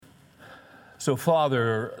So,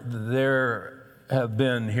 Father, there have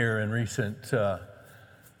been here in recent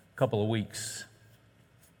couple of weeks,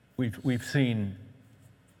 we've seen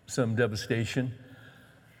some devastation.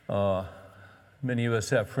 Many of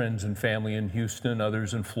us have friends and family in Houston,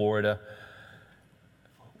 others in Florida.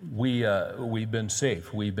 We've been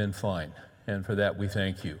safe, we've been fine, and for that we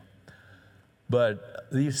thank you. But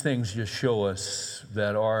these things just show us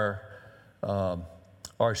that our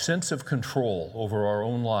sense of control over our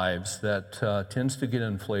own lives that tends to get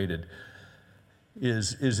inflated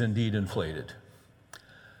is indeed inflated.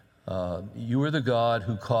 You are the God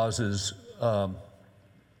who causes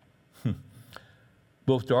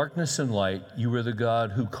both darkness and light. You are the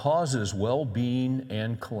God who causes well-being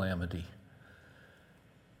and calamity.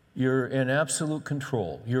 You're in absolute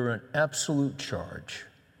control. You're in absolute charge.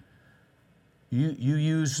 You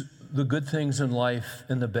use the good things in life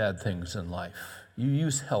and the bad things in life. You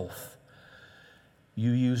use health.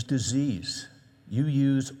 You use disease. You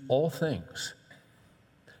use all things.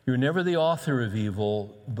 You're never the author of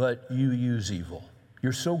evil, but you use evil.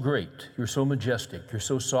 You're so great. You're so majestic. You're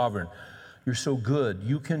so sovereign. You're so good.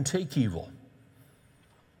 You can take evil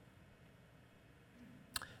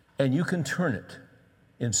and you can turn it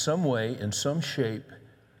in some way, in some shape,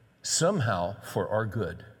 somehow for our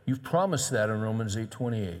good. You've promised that in Romans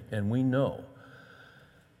 8:28, and we know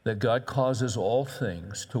that God causes all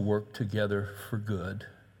things to work together for good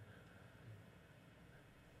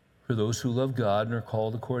for those who love God and are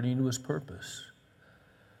called according to his purpose.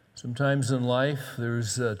 Sometimes in life,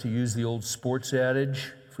 there's, to use the old sports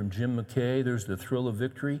adage from Jim McKay, there's the thrill of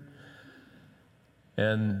victory,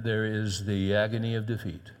 and there is the agony of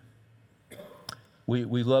defeat.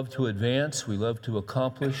 We love to advance, we love to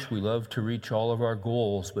accomplish, we love to reach all of our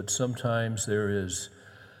goals, but sometimes there is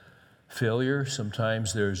failure,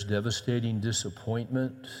 sometimes there's devastating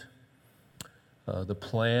disappointment. The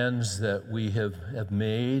plans that we have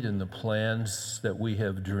made and the plans that we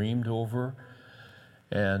have dreamed over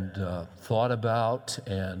and thought about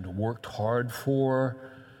and worked hard for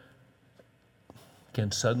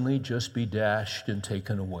can suddenly just be dashed and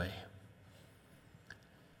taken away.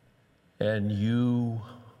 And you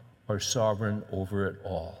are sovereign over it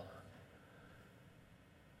all.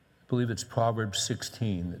 I believe it's Proverbs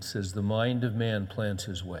 16 that says, the mind of man plans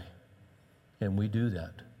his way. And we do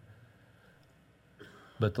that.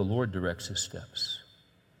 But the Lord directs his steps.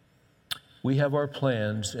 We have our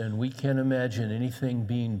plans, and we can't imagine anything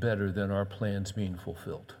being better than our plans being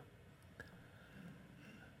fulfilled.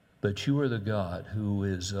 But you are the God who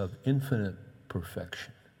is of infinite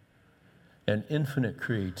perfection and infinite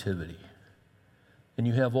creativity. And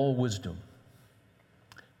you have all wisdom.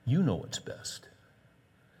 You know what's best.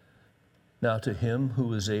 Now to him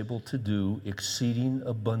who is able to do exceeding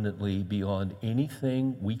abundantly beyond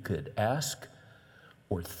anything we could ask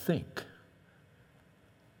or think,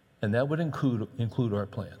 and that would include our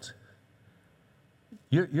plans.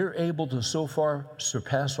 You're able to so far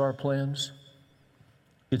surpass our plans,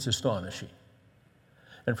 it's astonishing.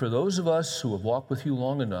 And for those of us who have walked with you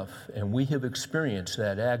long enough and we have experienced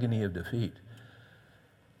that agony of defeat,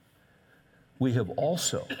 we have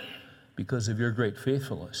also, because of your great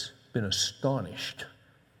faithfulness, been astonished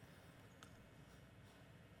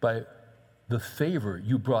by the favor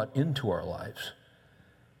you brought into our lives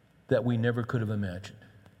that we never could have imagined.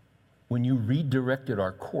 When you redirected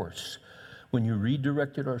our course, when you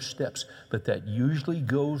redirected our steps, but that usually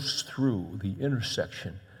goes through the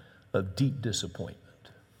intersection of deep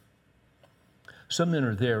disappointment. Some men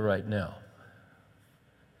are there right now.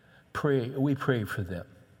 We pray for them,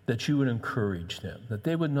 that you would encourage them, that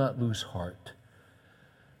they would not lose heart,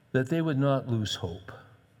 that they would not lose hope,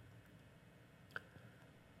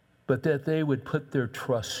 but that they would put their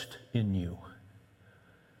trust in you.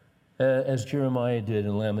 As Jeremiah did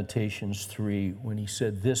in Lamentations 3, when he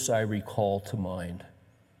said, this I recall to mind,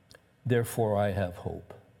 therefore I have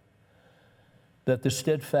hope. That the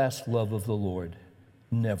steadfast love of the Lord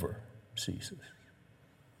never ceases.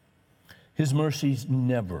 His mercies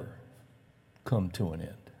never come to an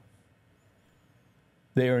end.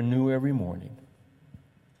 They are new every morning.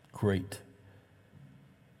 Great,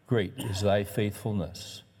 great is thy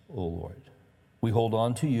faithfulness, O Lord. We hold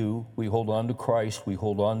on to you, we hold on to Christ, we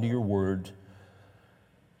hold on to your word.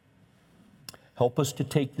 Help us to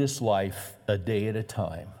take this life a day at a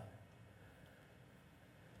time.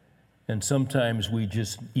 And sometimes we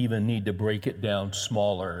just even need to break it down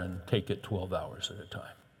smaller and take it 12 hours at a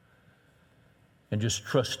time. And just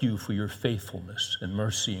trust you for your faithfulness and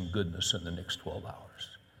mercy and goodness in the next 12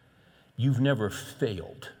 hours. You've never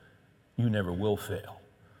failed. You never will fail.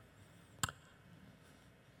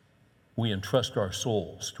 We entrust our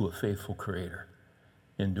souls to a faithful Creator,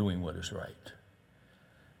 in doing what is right.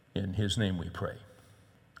 In his name we pray.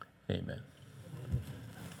 Amen.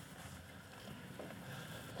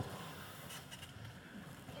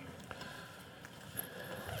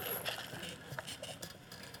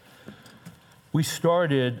 We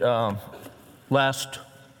started last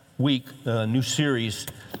week a new series,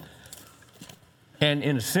 and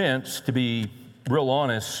in a sense, to be real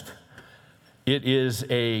honest, it is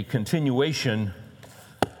a continuation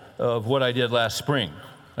of what I did last spring.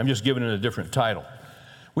 I'm just giving it a different title.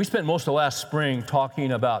 We spent most of last spring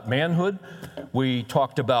talking about manhood. We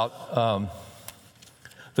talked about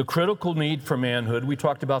the critical need for manhood. We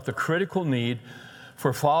talked about the critical need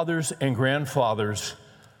for fathers and grandfathers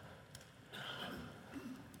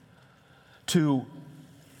to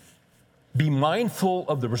be mindful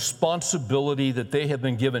of the responsibility that they have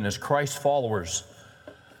been given as Christ followers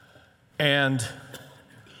and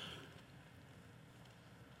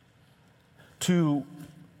to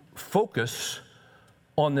focus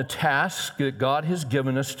on the task that God has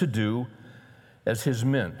given us to do as his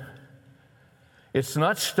men. It's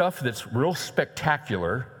not stuff that's real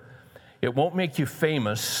spectacular. It won't make you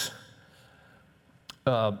famous.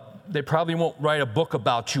 They probably won't write a book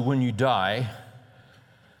about you when you die.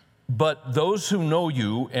 But those who know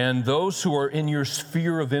you and those who are in your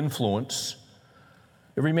sphere of influence,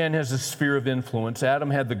 every man has a sphere of influence. Adam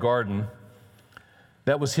had the garden.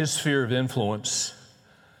 That was his sphere of influence.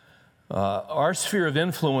 Our sphere of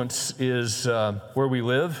influence is where we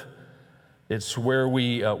live. It's where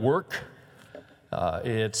we work.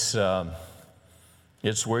 It's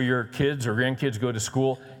where your kids or grandkids go to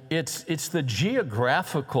school. It's the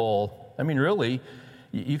geographical, I mean, really,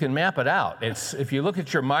 you can map it out. It's if you look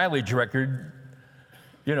at your mileage record,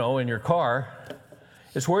 in your car,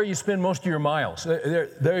 it's where you spend most of your miles.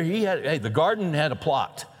 The garden had a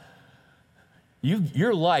plot.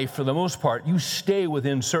 Your life, for the most part, you stay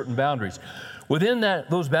within certain boundaries. Within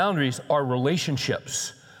those boundaries are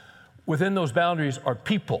relationships. Within those boundaries are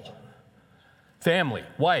people. Family,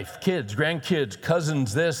 wife, kids, grandkids,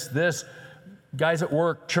 cousins, this, guys at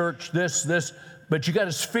work, church, this, but you got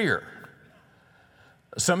a sphere.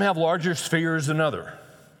 Some have larger spheres than others.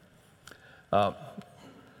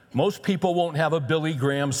 Most people won't have a Billy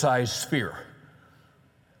Graham-sized sphere.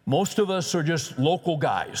 Most of us are just local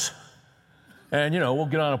guys. And, we'll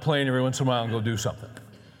get on a plane every once in a while and go do something.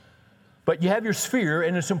 But you have your sphere,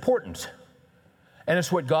 and it's important. And it's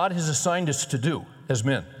what God has assigned us to do as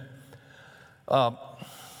men.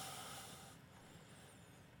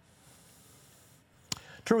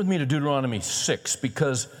 Turn with me to Deuteronomy 6,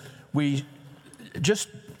 because we just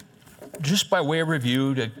by way of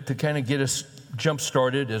review, to kind of get us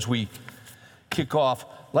jump-started as we kick off.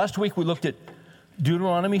 Last week we looked at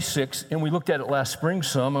Deuteronomy 6, and we looked at it last spring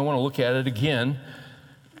some. I want to look at it again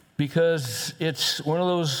because it's one of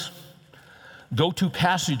those go-to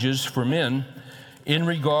passages for men in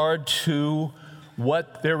regard to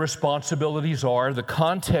what their responsibilities are. The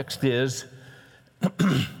context is,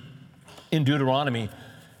 in Deuteronomy,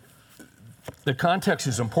 the context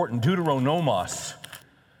is important. Deuteronomos,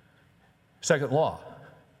 second law.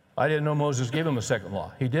 I didn't know Moses gave him a second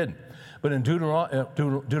law. He didn't. But in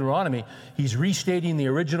Deuteronomy, he's restating the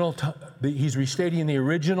original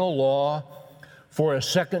law for a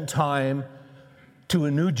second time to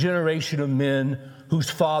a new generation of men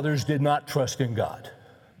whose fathers did not trust in God.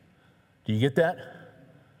 Do you get that?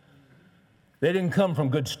 They didn't come from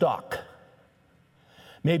good stock.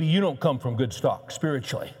 Maybe you don't come from good stock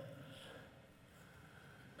spiritually.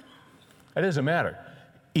 That doesn't matter.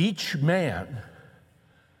 Each man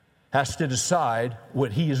has to decide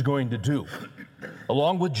what he is going to do.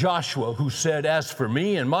 Along with Joshua, who said, "As for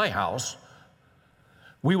me and my house,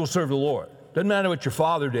 we will serve the Lord." Doesn't matter what your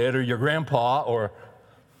father did or your grandpa, or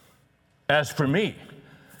as for me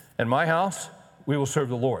and my house, we will serve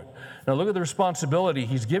the Lord. Now look at the responsibility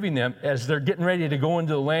he's giving them as they're getting ready to go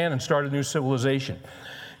into the land and start a new civilization.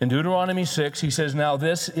 In Deuteronomy 6, he says, "Now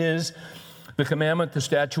this is the commandment, the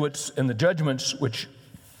statutes, and the judgments which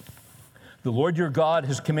the Lord your God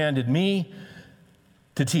has commanded me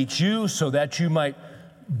to teach you, so that you might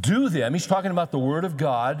do them." He's talking about the word of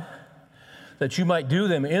God. "That you might do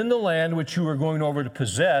them in the land which you are going over to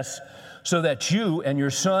possess, so that you and your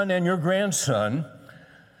son and your grandson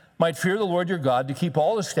might fear the Lord your God, to keep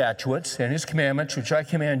all the statutes and his commandments which I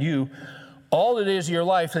command you all the days of your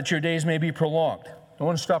life, that your days may be prolonged." I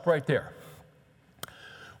want to stop right there.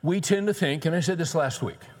 We tend to think, and I said this last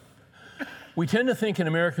week, we tend to think in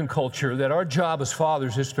American culture that our job as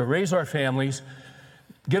fathers is to raise our families,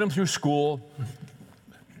 get them through school,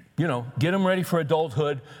 get them ready for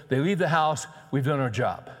adulthood. They leave the house, we've done our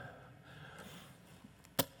job.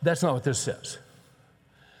 That's not what this says.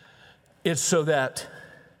 It's so that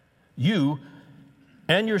you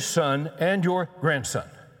and your son and your grandson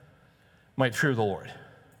might fear the Lord.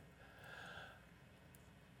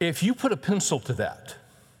 If you put a pencil to that,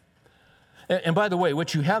 and by the way,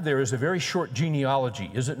 what you have there is a very short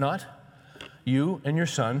genealogy, is it not? You and your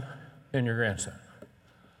son and your grandson.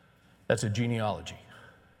 That's a genealogy.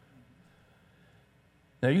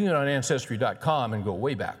 Now, you can get on Ancestry.com and go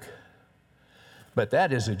way back, but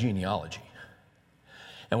that is a genealogy.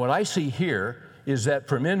 And what I see here is that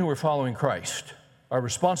for men who are following Christ, our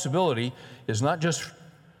responsibility is not just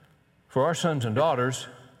for our sons and daughters,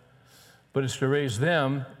 but it's to raise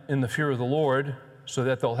them in the fear of the Lord so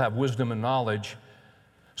that they'll have wisdom and knowledge,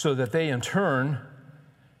 so that they in turn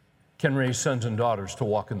can raise sons and daughters to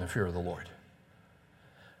walk in the fear of the Lord.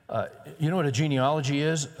 You know what a genealogy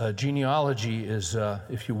is? A genealogy is,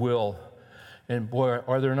 if you will, and boy,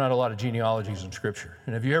 are there not a lot of genealogies in Scripture.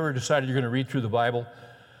 And have you ever decided you're going to read through the Bible?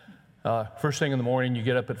 First thing in the morning, you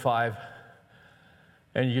get up at 5,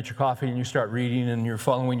 and you get your coffee and you start reading, and you're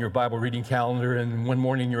following your Bible reading calendar, and one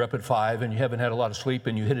morning you're up at 5 and you haven't had a lot of sleep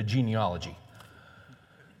and you hit a genealogy.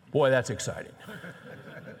 Boy, that's exciting.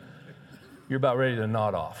 You're about ready to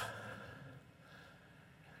nod off.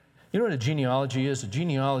 You know what a genealogy is? A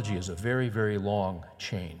genealogy is a very, very long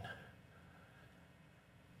chain.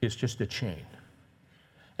 It's just a chain.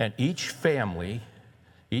 And each family,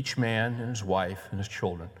 each man and his wife and his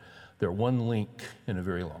children, they're one link in a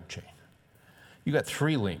very long chain. You got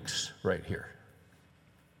 3 links right here.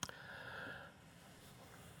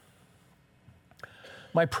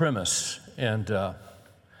 My premise, and back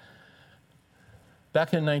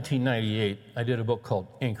in 1998, I did a book called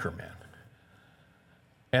Anchorman.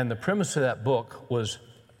 And the premise of that book was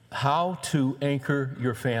how to anchor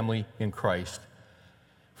your family in Christ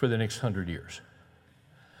for the next 100 years.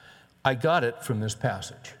 I got it from this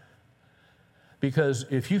passage. Because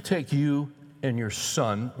if you take you and your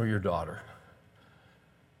son or your daughter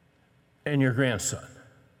and your grandson,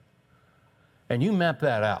 and you map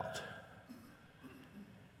that out,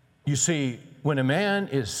 you see, when a man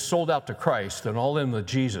is sold out to Christ and all in with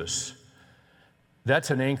Jesus,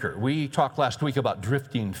 that's an anchor. We talked last week about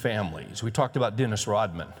drifting families. We talked about Dennis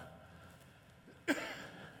Rodman,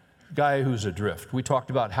 guy who's adrift. We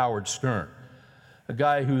talked about Howard Stern, a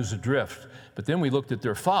guy who's adrift. But then we looked at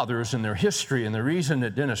their fathers and their history, and the reason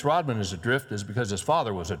that Dennis Rodman is adrift is because his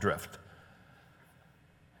father was adrift.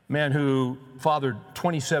 Man who fathered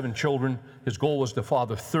 27 children, his goal was to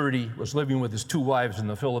father 30, was living with his 2 wives in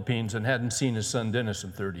the Philippines and hadn't seen his son Dennis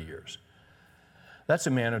in 30 years. That's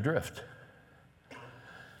a man adrift.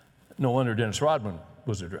 No wonder Dennis Rodman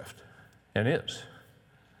was adrift, and is.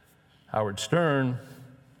 Howard Stern,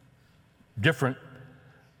 different,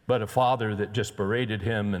 but a father that just berated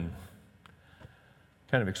him and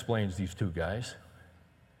kind of explains these 2 guys.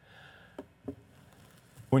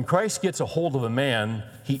 When Christ gets a hold of a man,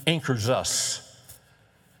 he anchors us.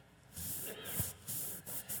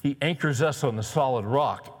 He anchors us on the solid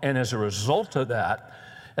rock. And as a result of that,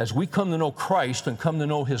 as we come to know Christ and come to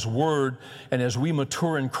know His Word, and as we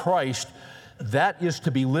mature in Christ, that is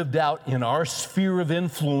to be lived out in our sphere of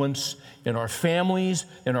influence, in our families,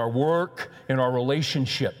 in our work, in our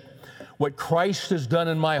relationship. What Christ has done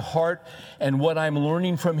in my heart and what I'm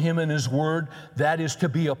learning from Him in His Word, that is to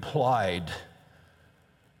be applied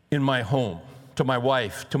in my home, to my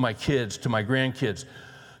wife, to my kids, to my grandkids,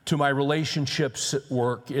 to my relationships at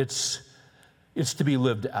work. It's to be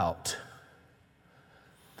lived out.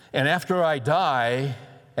 And after I die,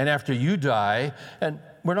 and after you die, and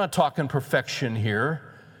we're not talking perfection here.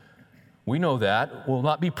 We know that. We'll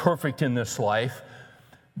not be perfect in this life,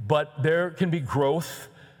 but there can be growth,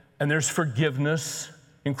 and there's forgiveness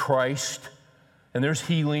in Christ, and there's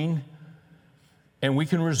healing, and we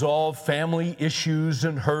can resolve family issues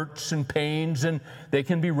and hurts and pains, and they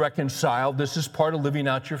can be reconciled. This is part of living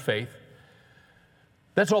out your faith.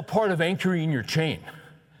 That's all part of anchoring your chain.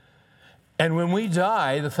 And when we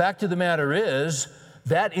die, the fact of the matter is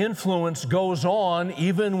that influence goes on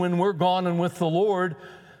even when we're gone and with the Lord.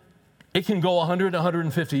 It can go 100,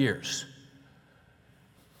 150 years.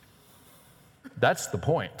 That's the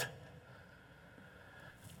point.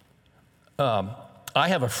 I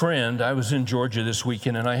have a friend, I was in Georgia this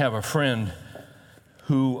weekend, and I have a friend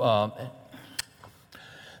who,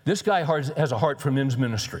 this guy has a heart for men's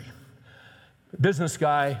ministry. Business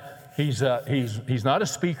guy, he's not a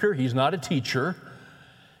speaker, he's not a teacher,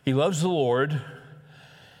 he loves the Lord.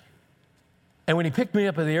 And when he picked me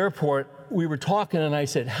up at the airport, we were talking, and I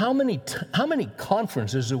said, how many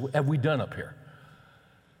conferences have we done up here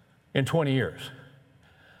in 20 years?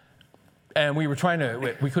 And we were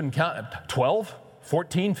we couldn't count, 12,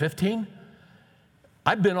 14, 15?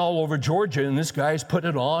 I've been all over Georgia, and this guy's put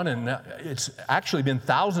it on, and it's actually been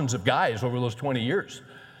thousands of guys over those 20 years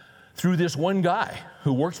through this one guy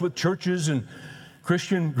who works with churches and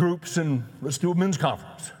Christian groups, and let's do a men's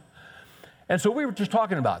conference. And so we were just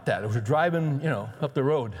talking about that. We were driving, up the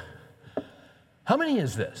road. How many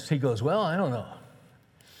is this? He goes, well, I don't know.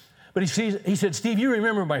 But he said, Steve, you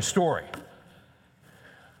remember my story.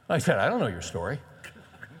 I said, I don't know your story.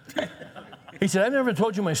 He said, I've never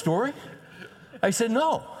told you my story. I said,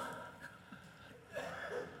 no.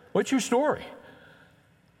 What's your story?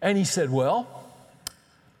 And he said, I'll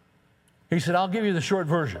give you the short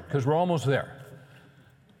version because we're almost there.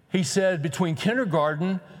 He said, between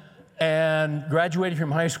kindergarten and graduating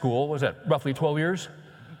from high school, what was that, roughly 12 years?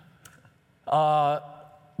 My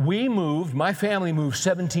family moved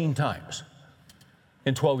 17 times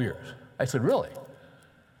in 12 years. I said, really?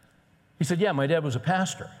 He said, yeah, my dad was a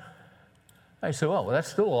pastor. I said, well, that's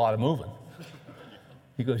still a lot of moving.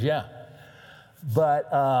 He goes, yeah.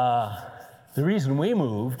 But the reason we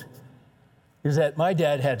moved is that my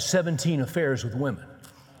dad had 17 affairs with women.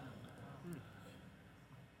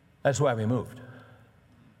 That's why we moved.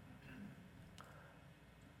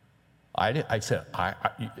 I said,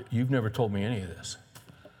 you've never told me any of this.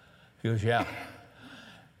 He goes, yeah.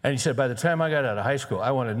 And he said, by the time I got out of high school,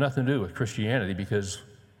 I wanted nothing to do with Christianity because,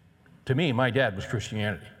 to me, my dad was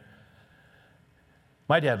Christianity.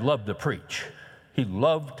 My dad loved to preach. He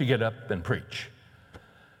loved to get up and preach.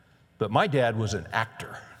 But my dad was an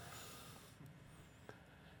actor.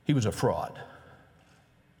 He was a fraud.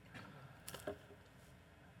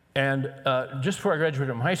 And just before I graduated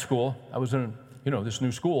from high school, I was in, this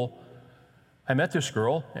new school. I met this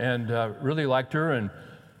girl and really liked her and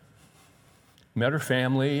met her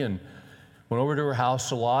family and went over to her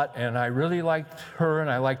house a lot. And I really liked her and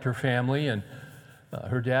I liked her family. And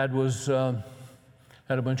her dad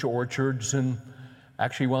had a bunch of orchards and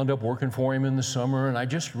actually wound up working for him in the summer. And I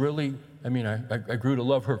just really, I grew to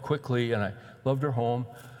love her quickly, and I loved her home.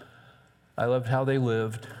 I loved how they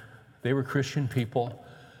lived. They were Christian people.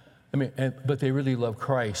 But they really loved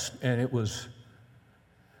Christ, and it was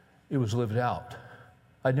lived out.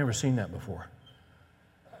 I'd never seen that before.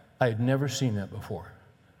 I had never seen that before.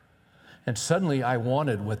 And suddenly I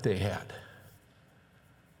wanted what they had.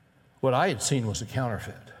 What I had seen was a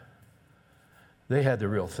counterfeit. They had the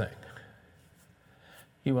real thing.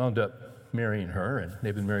 He wound up marrying her, and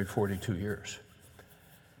they've been married 42 years.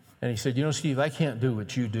 And he said, Steve, I can't do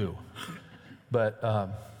what you do, but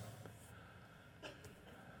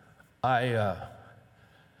I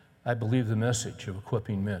believe the message of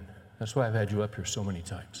equipping men. That's why I've had you up here so many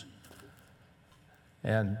times.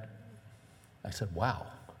 And I said, wow.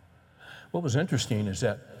 What was interesting is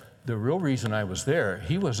that the real reason I was there,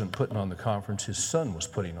 he wasn't putting on the conference, his son was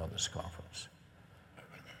putting on this conference,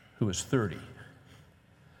 who was 30.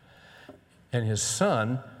 And his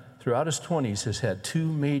son, throughout his 20s, has had two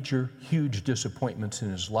major, huge disappointments in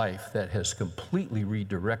his life that has completely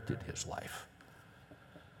redirected his life.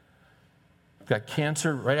 Got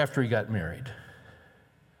cancer right after he got married.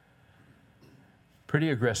 Pretty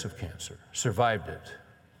aggressive cancer. Survived it.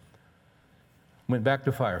 Went back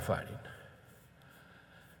to firefighting.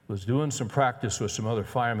 Was doing some practice with some other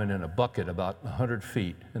firemen in a bucket about 100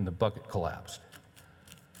 feet, and the bucket collapsed.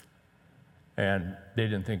 And they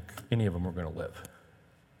didn't think any of them were going to live.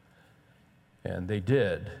 And they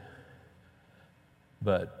did,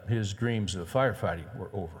 but his dreams of firefighting were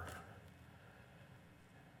over.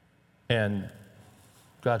 And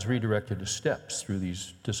God's redirected his steps through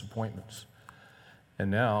these disappointments.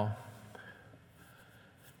 And now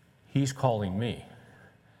he's calling me.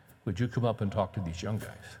 Would you come up and talk to these young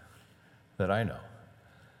guys that I know?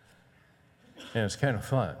 And it's kind of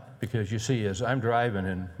fun because you see, as I'm driving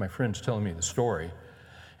and my friend's telling me the story,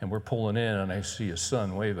 and we're pulling in and I see his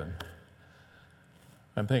son waving,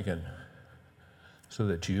 I'm thinking, so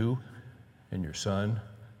that you and your son,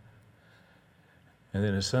 and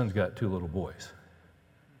then his son's got two little boys,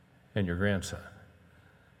 and your grandson.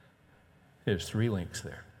 There's 3 links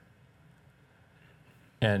there.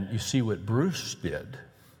 And you see what Bruce did.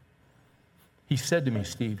 He said to me,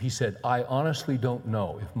 Steve, he said, I honestly don't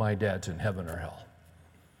know if my dad's in heaven or hell.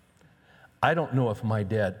 I don't know if my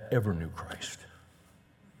dad ever knew Christ.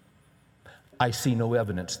 I see no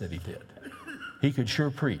evidence that he did. He could sure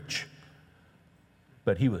preach,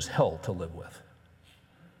 but he was hell to live with.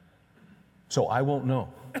 So I won't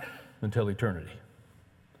know until eternity.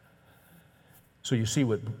 So you see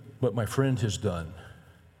what my friend has done.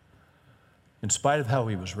 In spite of how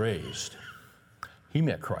he was raised, he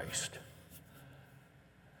met Christ.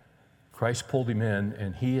 Christ pulled him in,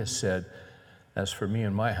 and he has said, as for me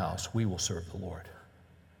and my house, we will serve the Lord.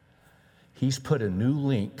 He's put a new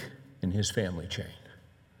link in his family chain.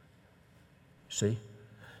 See?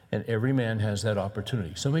 And every man has that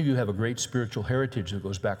opportunity. Some of you have a great spiritual heritage that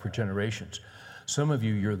goes back for generations. Some of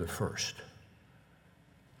you, you're the first.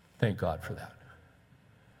 Thank God for that.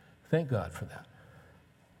 Thank God for that.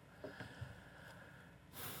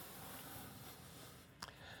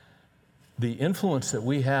 The influence that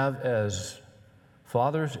we have as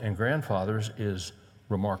fathers and grandfathers is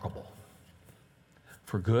remarkable,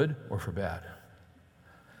 for good or for bad.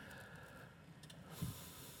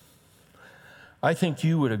 I think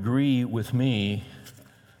you would agree with me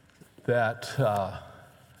that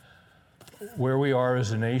where we are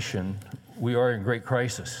as a nation, we are in great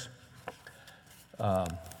crisis. I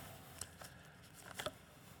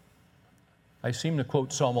seem to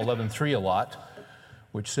quote Psalm 11:3 a lot,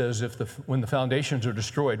 which says, when the foundations are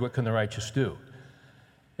destroyed, what can the righteous do?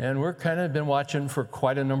 And we're kind of been watching for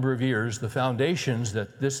quite a number of years the foundations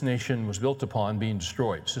that this nation was built upon being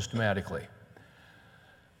destroyed systematically.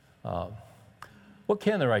 What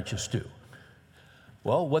can the righteous do?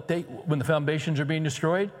 Well, when the foundations are being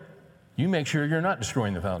destroyed, you make sure you're not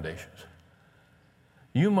destroying the foundations.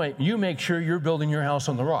 You make sure you're building your house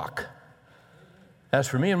on the rock. As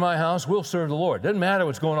for me and my house, we'll serve the Lord. Doesn't matter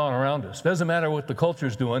what's going on around us. Doesn't matter what the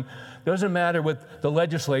culture's doing. Doesn't matter what the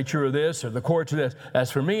legislature or this or the courts or this. As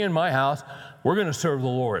for me and my house, we're going to serve the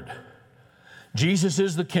Lord. Jesus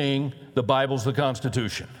is the King. The Bible's the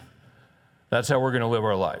Constitution. That's how we're going to live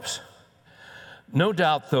our lives. No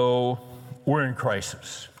doubt, though, we're in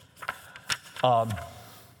crisis.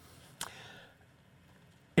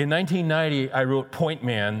 In 1990, I wrote Point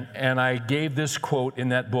Man, and I gave this quote in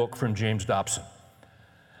that book from James Dobson.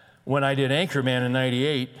 When I did Anchorman in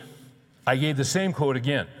 98, I gave the same quote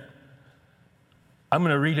again. I'm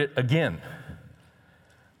going to read it again.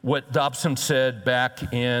 What Dobson said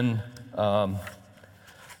back in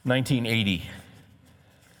 1980,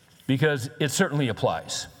 because it certainly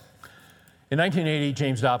applies. In 1980,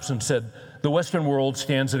 James Dobson said, "The Western world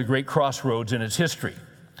stands at a great crossroads in its history.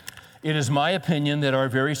 It is my opinion that our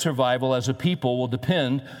very survival as a people will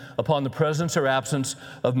depend upon the presence or absence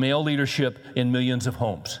of male leadership in millions of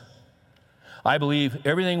homes. I believe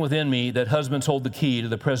everything within me that husbands hold the key to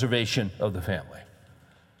the preservation of the family."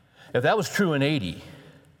 If that was true in 80,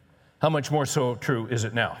 how much more so true is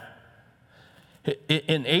it now?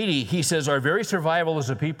 In 80, he says, our very survival as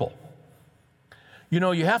a people. You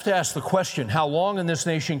know, you have to ask the question, how long in this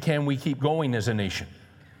nation can we keep going as a nation?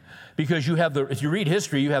 Because if you read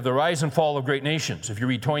history, you have the rise and fall of great nations, if you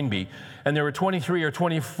read Toynbee, and there were 23 or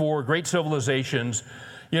 24 great civilizations,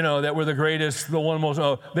 that were the greatest, the one most,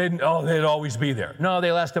 they'd always be there. No,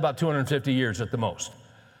 they last about 250 years at the most.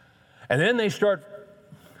 And then they start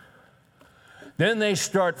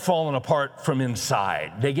falling apart from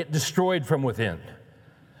inside. They get destroyed from within.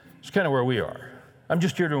 It's kind of where we are. I'm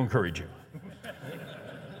just here to encourage you.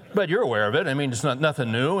 But you're aware of it. I mean, it's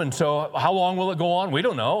nothing new. And so how long will it go on? We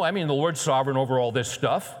don't know. I mean, the Lord's sovereign over all this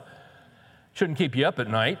stuff. Shouldn't keep you up at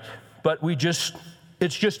night. But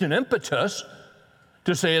it's just an impetus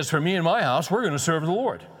to say, as for me and my house, we're going to serve the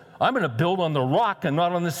Lord. I'm going to build on the rock and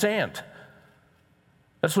not on the sand.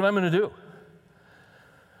 That's what I'm going to do.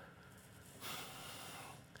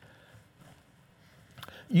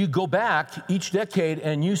 You go back each decade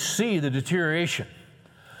and you see the deterioration.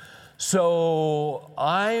 So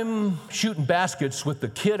I'm shooting baskets with the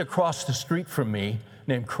kid across the street from me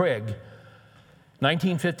named Craig,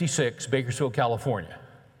 1956, Bakersfield, California.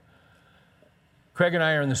 Craig and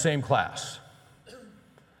I are in the same class.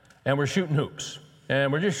 And we're shooting hoops.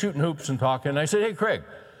 And we're just shooting hoops and talking. And I said, "Hey, Craig,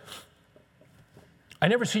 I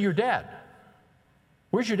never see your dad.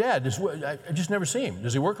 Where's your dad? I just never see him.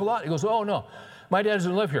 Does he work a lot?" He goes, "Oh, no, my dad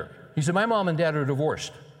doesn't live here." He said, "My mom and dad are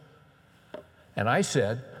divorced." And I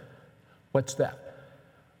said, "What's that?"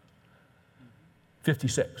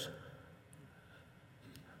 56.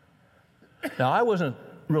 Now, I wasn't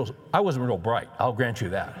real bright. I'll grant you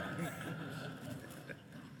that.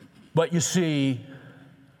 But you see,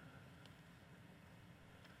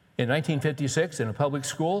 in 1956, in a public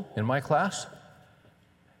school, in my class,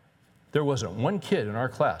 there wasn't one kid in our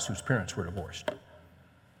class whose parents were divorced,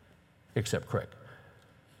 except Craig.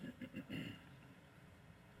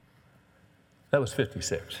 That was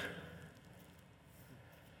 56.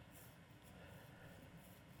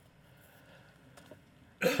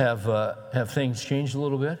 Have things changed a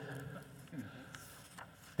little bit?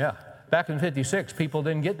 Yeah. Back in 56, people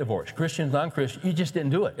didn't get divorced. Christians, non-Christians, you just didn't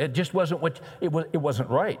do it. It just wasn't it wasn't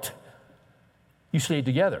right. You stayed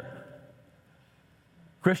together.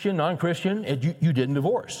 Christian, non-Christian, you didn't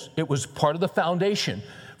divorce. It was part of the foundation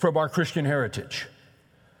from our Christian heritage.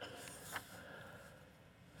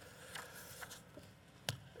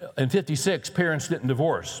 In 56, parents didn't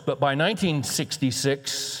divorce. But by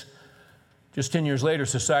 1966, just 10 years later,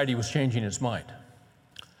 society was changing its mind.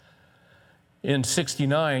 In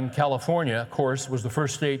 69, California, of course, was the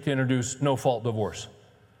first state to introduce no-fault divorce.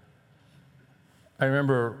 I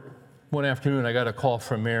remember one afternoon I got a call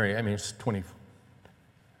from Mary. I mean, it's 25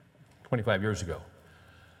 years ago.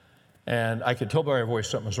 And I could tell by her voice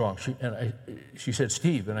something was wrong. She said,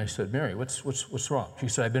 Steve, and I said, Mary, what's wrong? She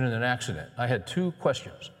said, I've been in an accident. I had two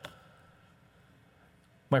questions.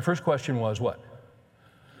 My first question was, what?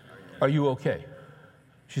 Are you okay?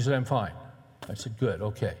 She said, I'm fine. I said, good,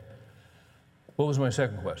 okay. What was my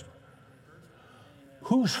second question?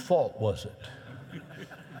 Whose fault was it?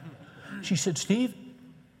 She said, Steve,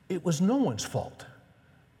 it was no one's fault.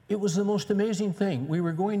 It was the most amazing thing. We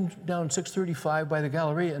were going down 635 by the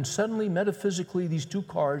Galleria, and suddenly, metaphysically, these two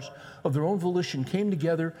cars of their own volition came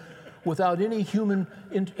together without any human...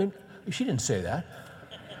 She didn't say that.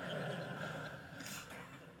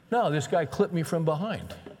 No, this guy clipped me from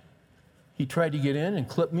behind. He tried to get in and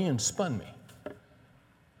clipped me and spun me.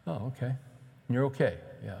 Oh, okay. You're okay.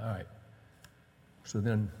 Yeah, all right. So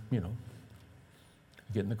then, get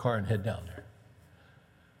in the car and head down there.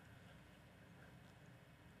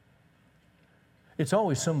 It's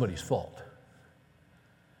always somebody's fault.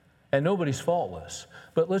 And nobody's faultless.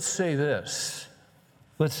 But let's say this.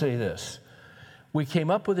 We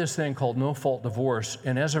came up with this thing called no-fault divorce,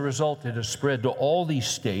 and as a result, it has spread to all these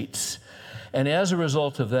states. And as a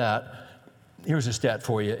result of that, here's a stat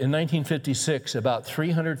for you. In 1956, about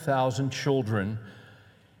 300,000 children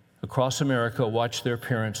across America watched their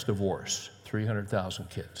parents divorce. 300,000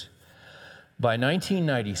 kids. By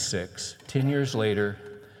 1996, 10 years later,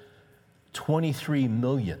 23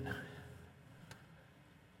 million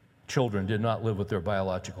children did not live with their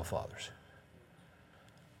biological fathers.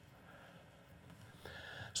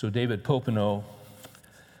 So David Popenoe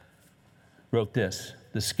wrote this: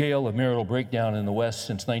 the scale of marital breakdown in the West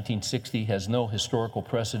since 1960 has no historical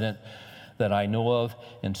precedent that I know of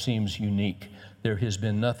and seems unique. There has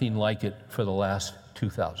been nothing like it for the last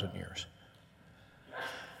 2,000 years,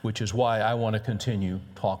 which is why I want to continue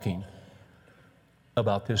talking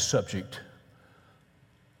about this subject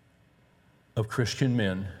of Christian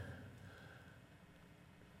men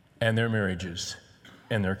and their marriages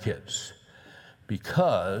and their kids.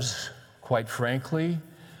 Because, quite frankly,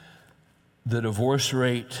 the divorce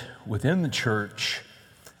rate within the church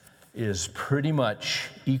is pretty much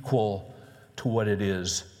equal to what it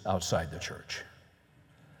is outside the church.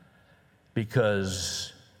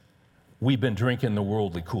 Because we've been drinking the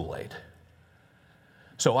worldly Kool-Aid.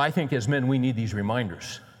 So I think as men, we need these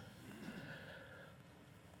reminders.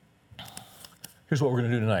 Here's what we're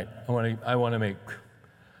going to do tonight.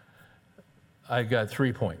 I got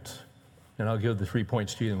 3 points, and I'll give the 3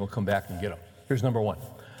 points to you, and we'll come back and get them. Here's number one.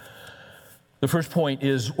 The first point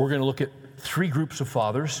is we're going to look at three groups of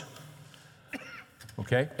fathers,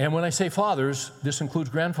 okay? And when I say fathers, this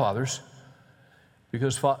includes grandfathers,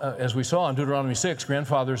 because as we saw in Deuteronomy 6,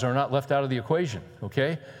 grandfathers are not left out of the equation,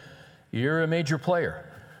 okay? You're a major player,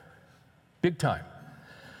 big time.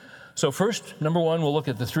 So first, number one, we'll look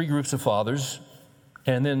at the three groups of fathers.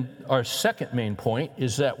 And then our second main point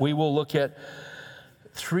is that we will look at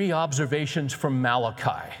three observations from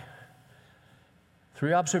Malachi.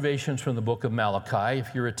 Three observations from the book of Malachi.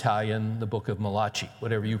 If you're Italian, the book of Malachi,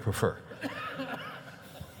 whatever you prefer.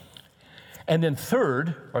 And then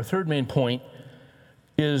third, our third main point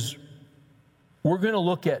is we're going to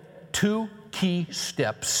look at two key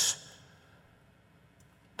steps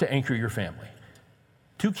to anchor your family.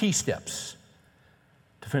 Two key steps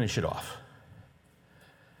to finish it off.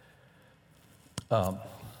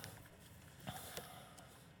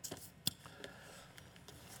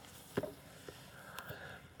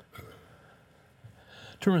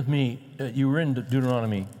 Turn with me, you were in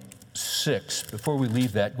Deuteronomy 6. Before we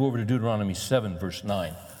leave that, go over to Deuteronomy 7, verse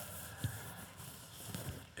 9.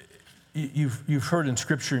 You've heard in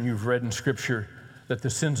Scripture and you've read in Scripture that the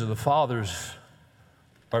sins of the fathers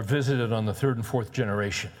are visited on the third and fourth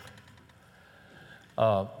generation.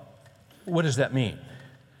 What does that mean?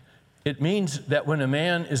 It means that when a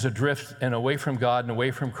man is adrift and away from God and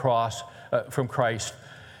away from Christ,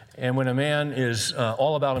 and when a man is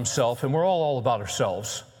all about himself, and we're all about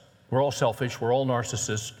ourselves, we're all selfish, we're all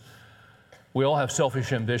narcissists, we all have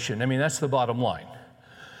selfish ambition. I mean, that's the bottom line.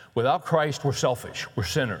 Without Christ, we're selfish, we're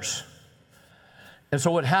sinners. And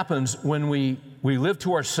so what happens when we live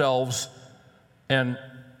to ourselves, and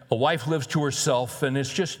a wife lives to herself, and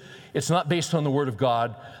it's not based on the Word of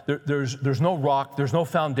God. There's no rock, there's no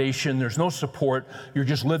foundation, there's no support. You're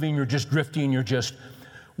just living, you're just drifting,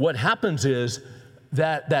 what happens is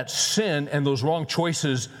that sin and those wrong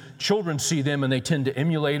choices, children see them and they tend to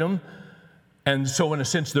emulate them. And so in a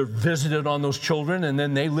sense, they're visited on those children, and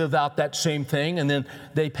then they live out that same thing, and then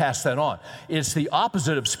they pass that on. It's the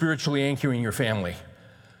opposite of spiritually anchoring your family.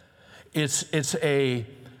 It's a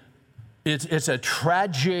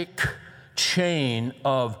tragic chain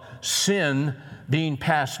of sin being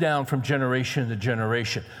passed down from generation to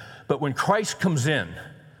generation. But when Christ comes in,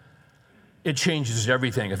 it changes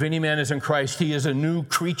everything. If any man is in Christ, he is a new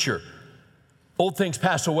creature. Old things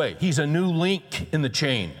pass away. He's a new link in the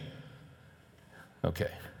chain.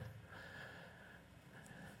 Okay.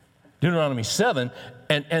 Deuteronomy 7,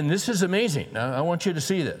 and this is amazing. Now, I want you to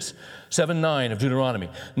see this. 7:9 of Deuteronomy.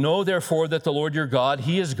 Know therefore that the Lord your God,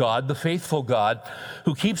 he is God, the faithful God,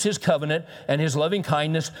 who keeps his covenant and his loving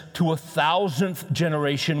kindness to 1,000th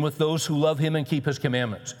generation with those who love him and keep his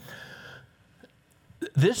commandments.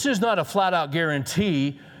 This is not a flat-out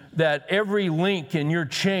guarantee that every link in your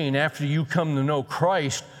chain after you come to know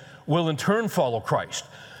Christ will in turn follow Christ.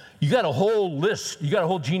 You got a whole list, you got a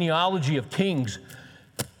whole genealogy of kings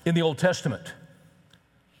in the Old Testament.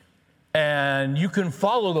 And you can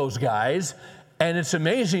follow those guys, and it's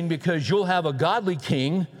amazing because you'll have a godly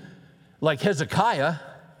king like Hezekiah,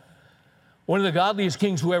 one of the godliest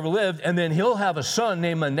kings who ever lived, and then he'll have a son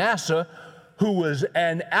named Manasseh who was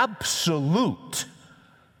an absolute.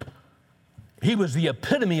 He was the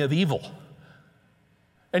epitome of evil.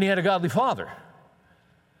 And he had a godly father.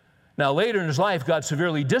 Now, later in his life, God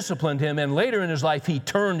severely disciplined him, and later in his life, he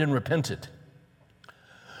turned and repented.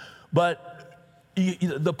 But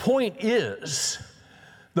the point is,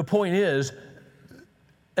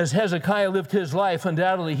 as Hezekiah lived his life,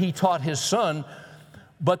 undoubtedly he taught his son,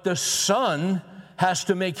 but the son has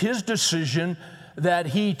to make his decision that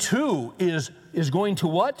he too is going to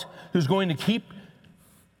what? Who's going to keep,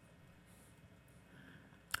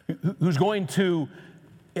 who's going to,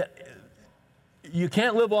 you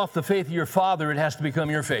can't live off the faith of your father, it has to become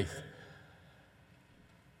your faith.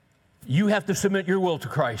 You have to submit your will to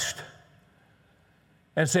Christ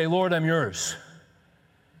and say, Lord, I'm yours.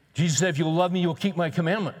 Jesus said, if you'll love me, you'll keep my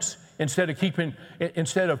commandments, instead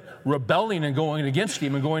of rebelling and going against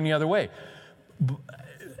him and going the other way.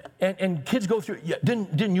 And kids go through,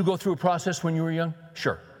 didn't you go through a process when you were young?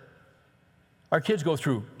 Sure. Our kids go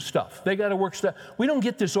through stuff. They got to work stuff. We don't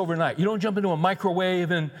get this overnight. You don't jump into a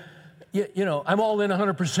microwave and, you know, I'm all in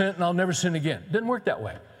 100% and I'll never sin again. It doesn't work that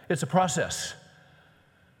way. It's a process.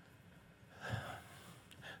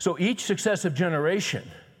 So each successive generation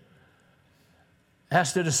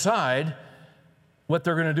has to decide what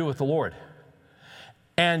they're going to do with the Lord.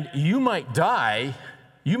 And you might die,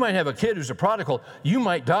 you might have a kid who's a prodigal, you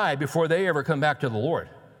might die before they ever come back to the Lord.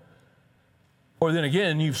 Or then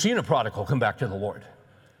again, you've seen a prodigal come back to the Lord.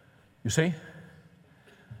 You see?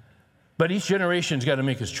 But each generation's got to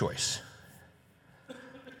make his choice.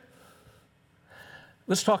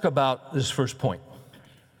 Let's talk about this first point.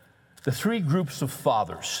 The three groups of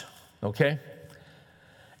fathers, okay?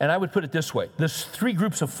 And I would put it this way. There's three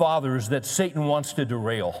groups of fathers that Satan wants to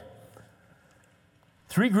derail.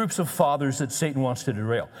 Three groups of fathers that Satan wants to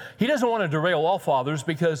derail. He doesn't want to derail all fathers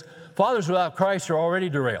because fathers without Christ are already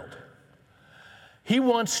derailed. He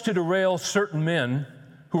wants to derail certain men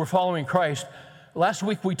who are following Christ. Last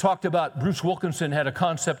week we talked about Bruce Wilkinson had a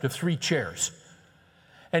concept of three chairs.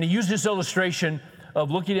 And he used this illustration of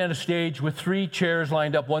looking at a stage with three chairs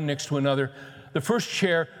lined up one next to another. The first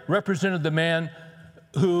chair represented the man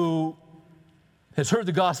who has heard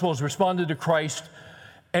the gospel, has responded to Christ,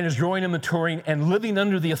 and is growing and maturing and living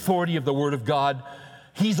under the authority of the Word of God.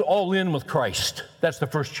 He's all in with Christ. That's the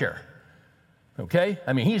first chair. Okay?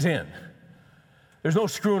 I mean, he's in. There's no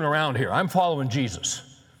screwing around here. I'm following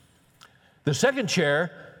Jesus. The second chair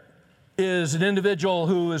is an individual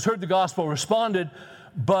who has heard the gospel, responded,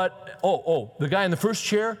 but, the guy in the first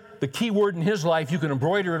chair, the key word in his life, you can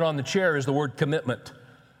embroider it on the chair, is the word commitment.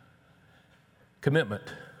 Commitment.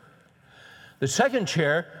 The second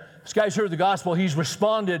chair, this guy's heard the gospel, he's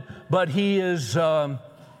responded, but he's kind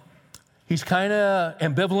of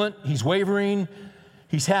ambivalent, he's wavering,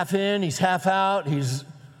 he's half in, he's half out, he's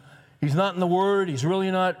not in the Word, he's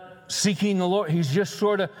really not seeking the Lord, he's just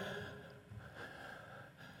sort of,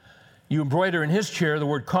 you embroider in his chair the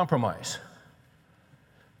word compromise.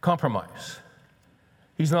 Compromise.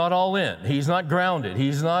 He's not all in. He's not grounded.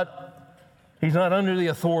 He's not under the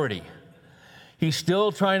authority. He's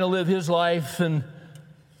still trying to live his life and,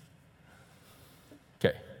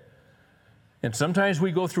 okay. And sometimes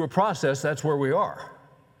we go through a process, that's where we are.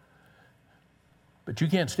 But you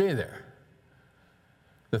can't stay there.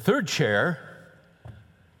 The third chair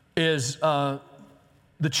is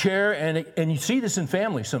the chair, and you see this in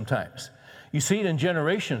families sometimes. You see it in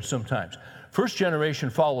generations sometimes. First generation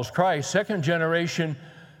follows Christ. Second generation,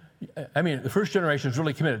 the first generation is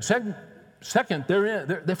really committed. Second,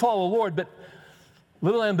 they follow the Lord, but a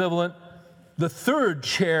little ambivalent. The third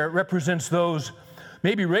chair represents those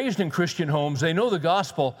maybe raised in Christian homes. They know the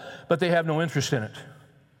gospel, but they have no interest in it.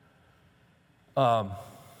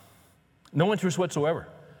 No interest whatsoever.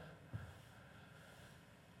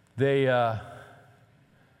 They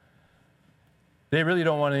really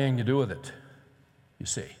don't want anything to do with it, you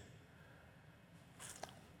see.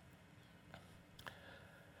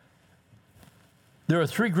 There are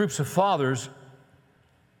three groups of fathers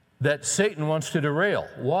that Satan wants to derail.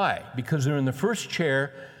 Why? Because they're in the first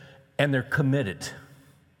chair and they're committed.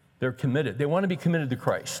 They're committed. They want to be committed to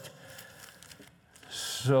Christ.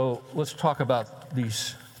 So let's talk about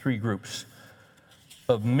these three groups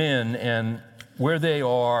of men and where they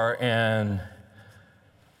are and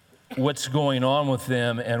what's going on with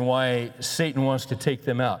them and why Satan wants to take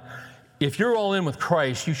them out. If you're all in with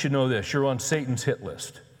Christ, you should know this. You're on Satan's hit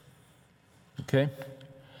list. Okay?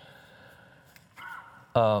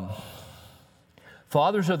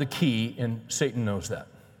 Fathers are the key, and Satan knows that.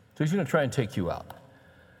 So he's going to try and take you out.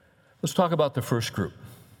 Let's talk about the first group.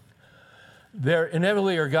 There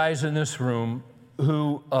inevitably are guys in this room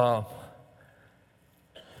who,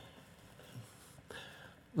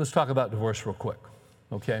 let's talk about divorce real quick,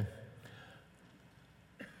 okay?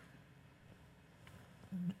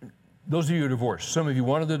 Those of you who are divorced, some of you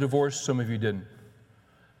wanted the divorce, some of you didn't.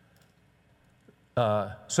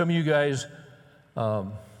 Some of you guys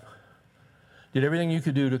did everything you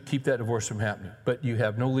could do to keep that divorce from happening, but you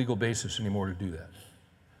have no legal basis anymore to do that.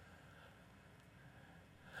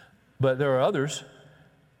 But there are others,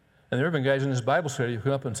 and there have been guys in this Bible study who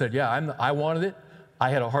come up and said, yeah, I wanted it, I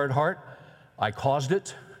had a hard heart, I caused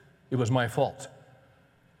it, it was my fault.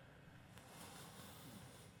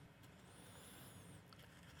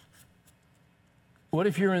 What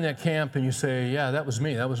if you're in that camp and you say, yeah, that was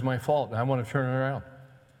me, that was my fault, and I want to turn it around?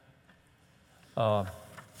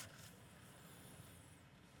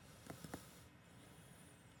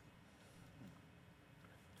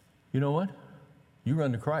 You know what? You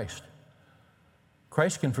run to Christ.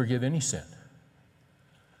 Christ can forgive any sin.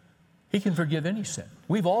 He can forgive any sin.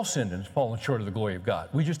 We've all sinned and fallen short of the glory of God.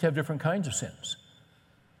 We just have different kinds of sins.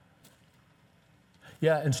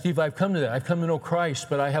 Yeah, and Steve, I've come to that. I've come to know Christ,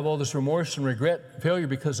 but I have all this remorse and regret, failure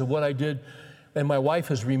because of what I did, and my wife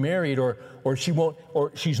has remarried, or she won't,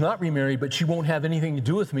 or she's not remarried, but she won't have anything to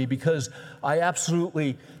do with me because I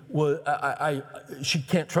absolutely she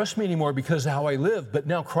can't trust me anymore because of how I live. But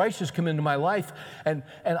now Christ has come into my life, and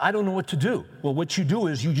I don't know what to do. Well, what you do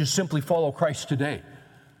is you just simply follow Christ today.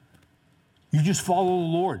 You just follow the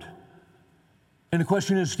Lord. And the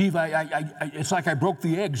question is, Steve, it's like I broke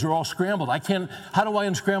the eggs. They're all scrambled. How do I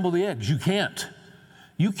unscramble the eggs? You can't.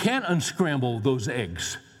 You can't unscramble those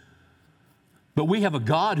eggs. But we have a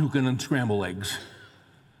God who can unscramble eggs.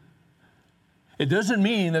 It doesn't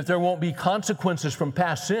mean that there won't be consequences from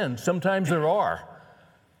past sin. Sometimes there are.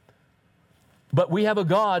 But we have a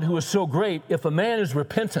God who is so great, if a man is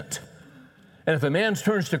repentant, and if a man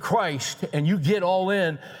turns to Christ, and you get all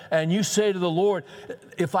in, and you say to the Lord,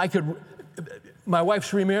 if I could, my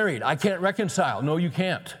wife's remarried, I can't reconcile. No, you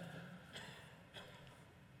can't.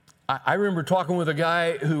 I remember talking with a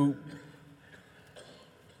guy who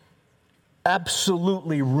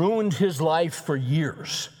absolutely ruined his life for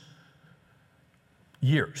years.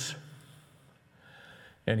 Years.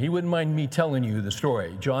 And he wouldn't mind me telling you the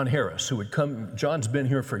story. John Harris, who would come, John's been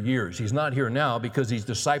here for years. He's not here now because he's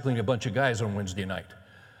discipling a bunch of guys on Wednesday night.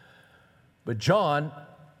 But John's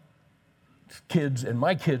kids and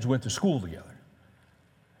my kids went to school together.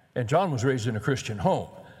 And John was raised in a Christian home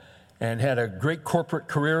and had a great corporate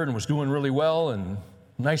career and was doing really well and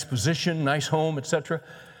nice position, nice home, etc.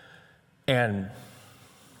 And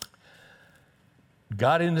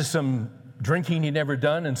got into some drinking he'd never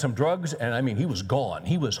done and some drugs, and he was gone.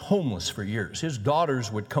 He was homeless for years. His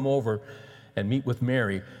daughters would come over and meet with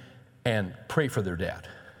Mary and pray for their dad.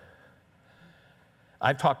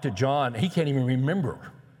 I've talked to John. He can't even remember.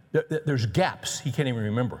 There's gaps he can't even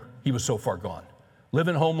remember. He was so far gone.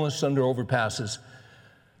 Living homeless under overpasses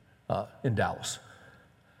in Dallas.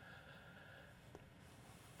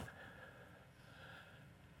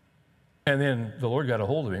 And then the Lord got a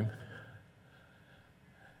hold of him,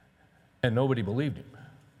 and nobody believed him.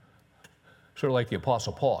 Sort of like the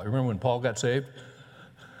Apostle Paul. Remember when Paul got saved?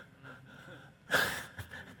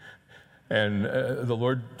 And the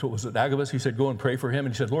Lord was at Agabus. He said, go and pray for him.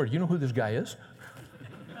 And he said, Lord, you know who this guy is?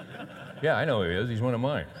 Yeah, I know who he is. He's one of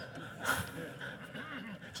mine.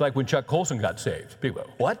 It's like when Chuck Colson got saved. People go,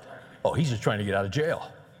 what? Oh, he's just trying to get out of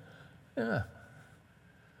jail. Yeah.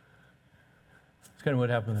 It's kind of what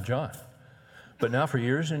happened to John. But now for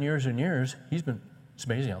years and years and years, it's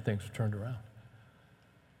amazing how things have turned around.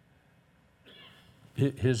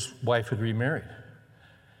 His wife had remarried.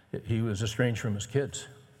 He was estranged from his kids.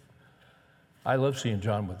 I love seeing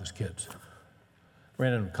John with his kids.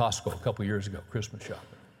 Ran into Costco a couple years ago, Christmas shopping.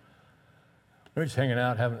 They're just hanging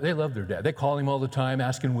out, they love their dad. They call him all the time,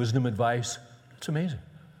 asking wisdom advice. It's amazing.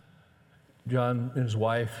 John and his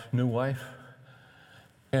wife, new wife.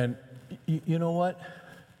 And you know what?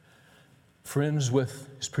 Friends with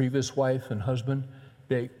his previous wife and husband,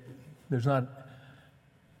 he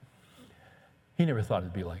never thought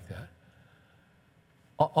it'd be like that.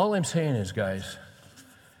 All I'm saying is, guys,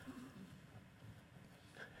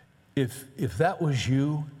 if that was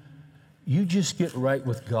you, you just get right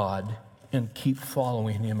with God and keep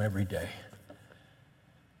following him every day.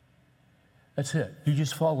 That's it. You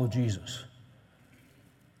just follow Jesus.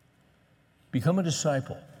 Become a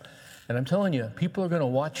disciple. And I'm telling you, people are going to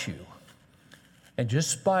watch you. And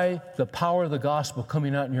just by the power of the gospel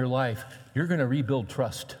coming out in your life, you're going to rebuild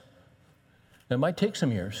trust. Now, it might take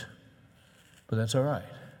some years, but that's all right.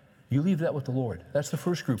 You leave that with the Lord. That's the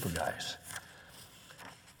first group of guys.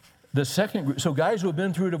 The second group, so guys who have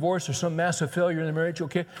been through a divorce or some massive failure in their marriage,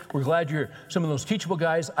 okay, we're glad you're here. Some of those teachable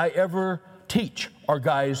guys I ever teach are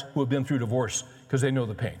guys who have been through divorce because they know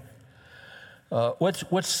the pain.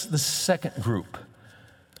 What's the second group?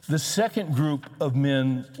 The second group of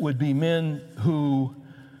men would be men who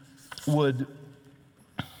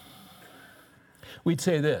we'd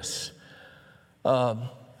say this,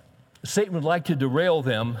 Satan would like to derail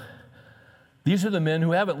them. These are the men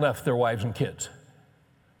who haven't left their wives and kids.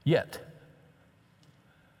 Yet.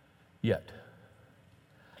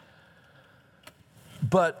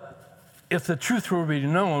 But if the truth were to be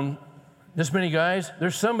known, this many guys,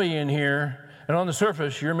 there's somebody in here, and on the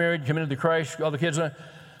surface, you're married, committed to Christ, all the kids,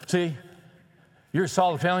 see, you're a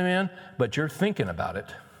solid family man, but you're thinking about it.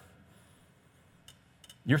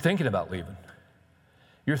 You're thinking about leaving.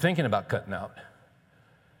 You're thinking about cutting out.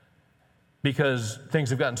 Because things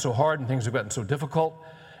have gotten so hard and things have gotten so difficult.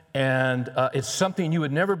 And it's something you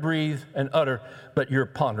would never breathe and utter, but you're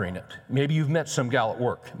pondering it. Maybe you've met some gal at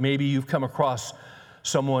work. Maybe you've come across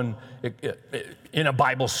someone in a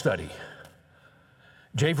Bible study.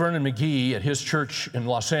 J. Vernon McGee at his church in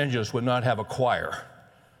Los Angeles would not have a choir.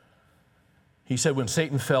 He said when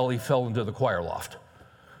Satan fell, he fell into the choir loft.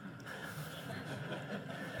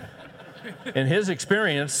 In his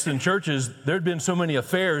experience in churches, there'd been so many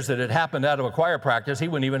affairs that had happened out of a choir practice, he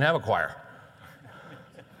wouldn't even have a choir.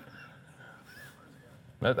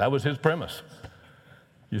 That was his premise.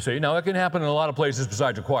 You see, now it can happen in a lot of places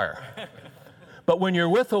besides a choir. But when you're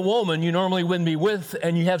with a woman you normally wouldn't be with,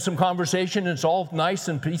 and you have some conversation, and it's all nice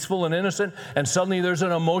and peaceful and innocent, and suddenly there's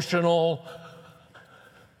an emotional,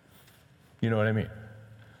 you know what I mean?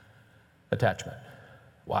 Attachment.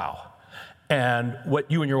 Wow. And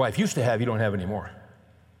what you and your wife used to have, you don't have anymore.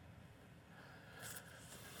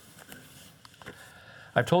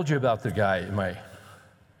 I've told you about the guy in my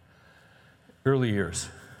early years.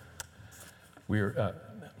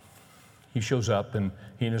 He shows up, and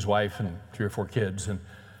he and his wife and 3 or 4 kids, and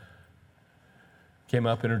came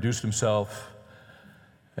up, introduced himself,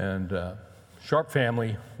 and sharp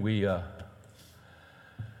family.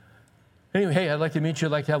 Anyway, hey, I'd like to meet you.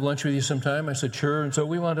 I'd like to have lunch with you sometime. I said, sure. And so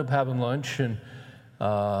we wound up having lunch, and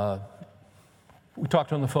we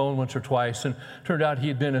talked on the phone once or twice, and turned out he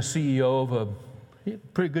had been a CEO of a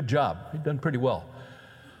pretty good job. He'd done pretty well.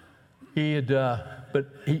 He'd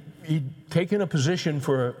taken a position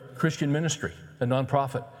for a Christian ministry, a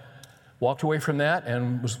nonprofit. Walked away from that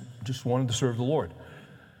and just wanted to serve the Lord.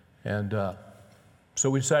 And so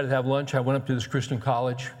we decided to have lunch. I went up to this Christian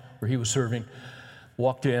college where he was serving.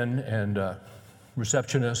 Walked in, and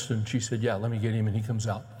receptionist, and she said, yeah, let me get him, and he comes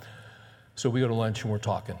out. So we go to lunch, and we're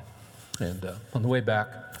talking. And on the way back,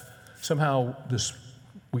 somehow this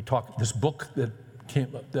book that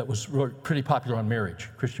came up, that was really pretty popular on marriage,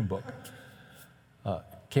 Christian book,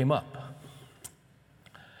 came up.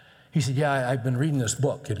 He said, yeah, I've been reading this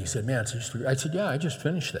book. And he said, man, it's just, I said, yeah, I just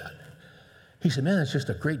finished that. He said, man, it's just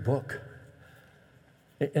a great book.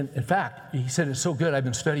 And in fact, he said, it's so good, I've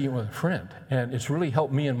been studying it with a friend. And it's really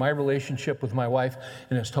helped me in my relationship with my wife,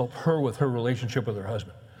 and it's helped her with her relationship with her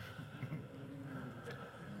husband.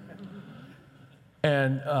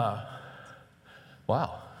 And,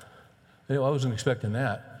 wow, I wasn't expecting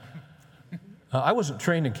that. I wasn't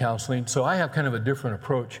trained in counseling, so I have kind of a different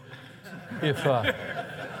approach. If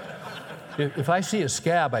I see a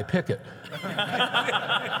scab, I pick it.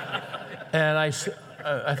 And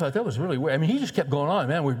I thought that was really weird. I mean, he just kept going on,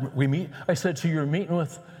 man. We meet. I said, so you're meeting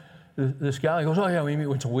with this gal. He goes, oh, yeah, we meet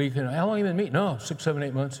once a week. And how long have you been meeting? No, 6, 7,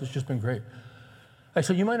 8 months. It's just been great. I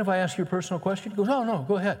said, you mind if I ask you a personal question? He goes, oh, no,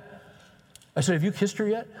 go ahead. I said, have you kissed her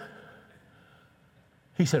yet?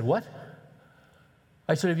 He said, what?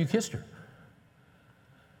 I said, have you kissed her?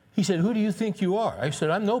 He said, who do you think you are? I said,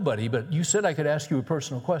 I'm nobody, but you said I could ask you a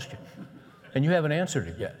personal question, and you haven't answered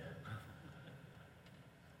it yet.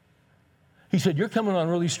 He said, you're coming on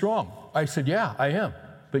really strong. I said, yeah, I am.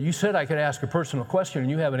 But you said I could ask a personal question,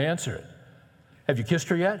 and you haven't answered it. Have you kissed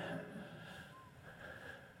her yet?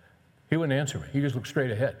 He wouldn't answer me. He just looked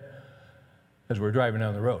straight ahead as we were driving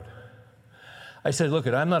down the road. I said, look,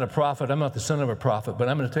 I'm not a prophet. I'm not the son of a prophet, but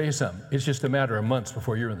I'm going to tell you something. It's just a matter of months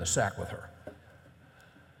before you're in the sack with her.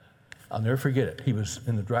 I'll never forget it. He was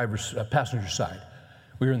in the passenger side.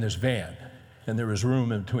 We were in this van, and there was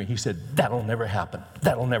room in between. He said, that'll never happen.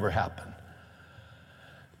 That'll never happen.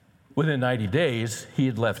 Within 90 days, he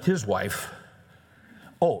had left his wife.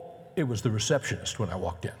 Oh, it was the receptionist when I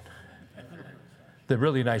walked in. The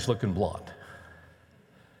really nice-looking blonde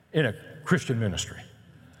in a Christian ministry.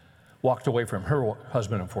 Walked away from her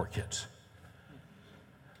husband and 4 kids.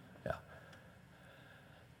 Yeah.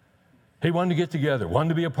 He wanted to get together, wanted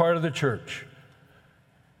to be a part of the church.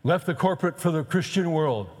 Left the corporate for the Christian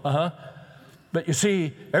world. But you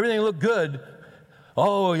see, everything looked good.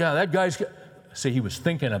 Oh, yeah, that guy's... See, he was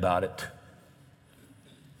thinking about it.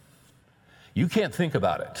 You can't think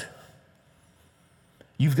about it.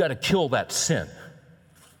 You've got to kill that sin.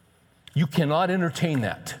 You cannot entertain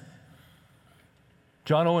that.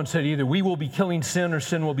 John Owen said either we will be killing sin or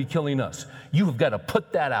sin will be killing us. You have got to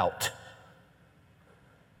put that out.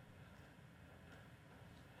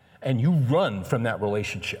 And you run from that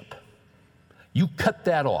relationship. You cut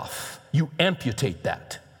that off. You amputate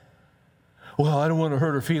that. Well, I don't want to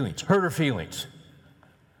hurt her feelings. Hurt her feelings.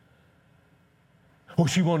 Well,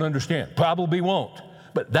 she won't understand. Probably won't.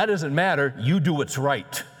 But that doesn't matter. You do what's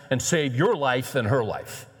right and save your life and her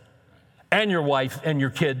life. And your wife and your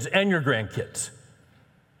kids and your grandkids.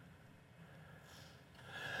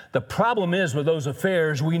 The problem is with those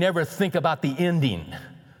affairs, we never think about the ending.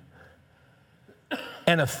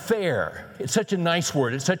 An affair, it's such a nice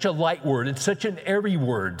word, it's such a light word, it's such an airy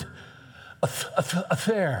word.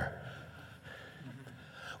 Affair.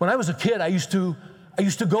 When I was a kid, I used to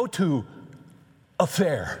go to a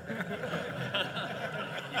fair.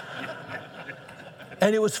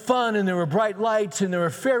 And it was fun, and there were bright lights, and there were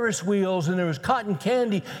Ferris wheels, and there was cotton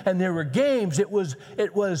candy, and there were games.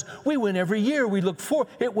 We went every year. We looked for,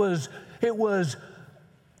 it was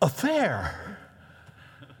a fair.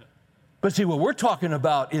 But see, what we're talking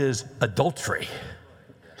about is adultery.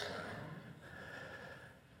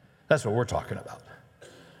 That's what we're talking about.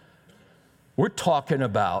 We're talking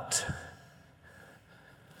about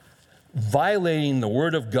violating the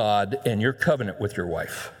Word of God and your covenant with your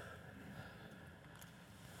wife.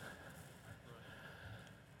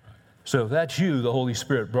 So if that's you, the Holy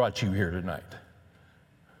Spirit brought you here tonight.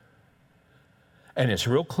 And it's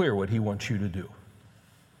real clear what He wants you to do.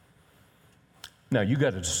 Now, you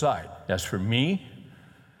got to decide. As for me,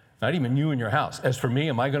 not even you in your house, as for me,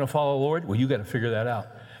 am I going to follow the Lord? Well, you got to figure that out.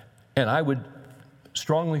 And I would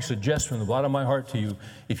strongly suggest from the bottom of my heart to you,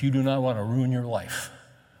 if you do not want to ruin your life,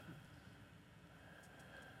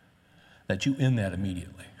 that you end that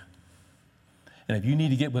immediately. And if you need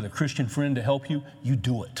to get with a Christian friend to help you, you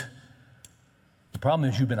do it. The problem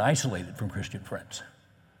is you've been isolated from Christian friends.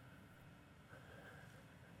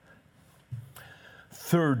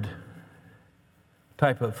 Third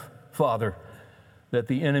type of father that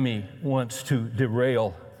the enemy wants to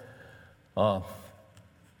derail are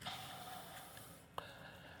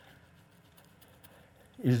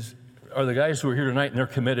the guys who are here tonight and they're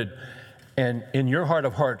committed, and in your heart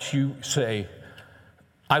of hearts you say,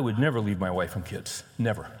 I would never leave my wife and kids,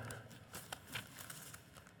 never.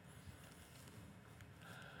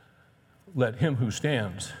 Let him who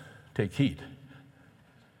stands take heed,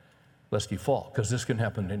 lest he fall, because this can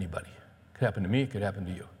happen to anybody. It could happen to me, it could happen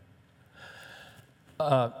to you.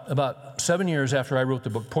 About 7 years after I wrote the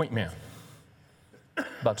book Point Man,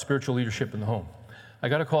 about spiritual leadership in the home, I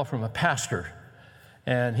got a call from a pastor,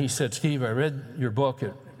 and he said, Steve, I read your book.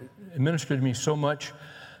 It ministered to me so much.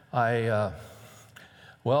 I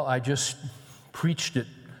just preached it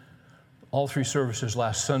all 3 services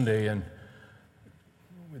last Sunday, and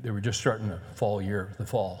they were just starting the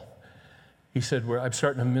fall. He said, I'm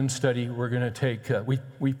starting a men's study. We're going to take,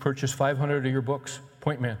 we purchased 500 of your books,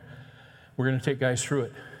 Point Man. We're going to take guys through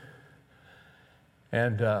it.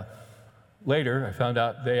 And later, I found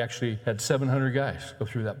out they actually had 700 guys go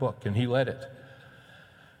through that book, and he led it.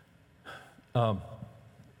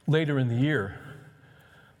 Later in the year,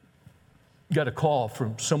 got a call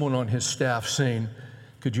from someone on his staff saying,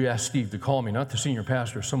 could you ask Steve to call me? Not the senior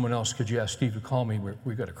pastor, someone else, could you ask Steve to call me?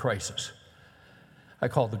 We've got a crisis. I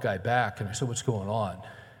called the guy back and I said, what's going on?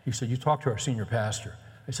 He said, you talked to our senior pastor.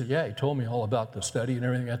 I said, yeah, he told me all about the study and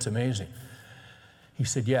everything. That's amazing. He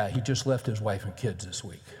said, yeah, he just left his wife and kids this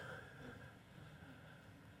week.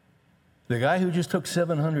 The guy who just took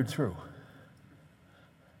 700 through.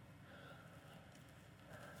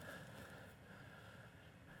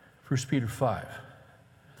 First Peter 5.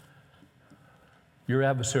 Your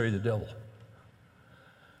adversary, the devil,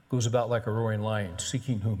 goes about like a roaring lion,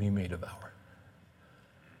 seeking whom he may devour.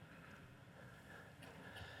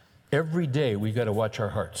 Every day we got to watch our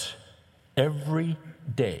hearts. Every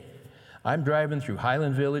day. I'm driving through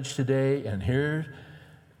Highland Village today, and here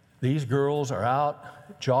these girls are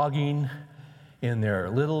out jogging in their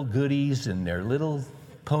little goodies and their little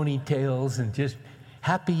ponytails and just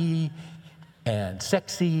happy and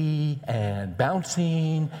sexy and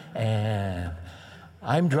bouncing, and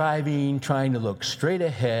I'm driving trying to look straight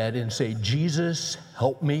ahead and say, Jesus,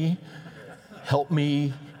 help me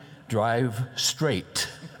drive straight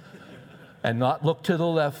and not look to the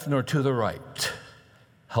left nor to the right.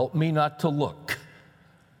 Help me not to look.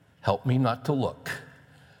 Help me not to look.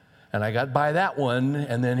 And I got by that one,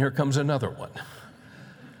 and then here comes another one.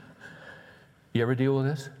 You ever deal with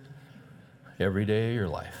this? Every day of your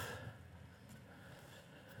life.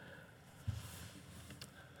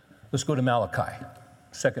 Let's go to Malachi,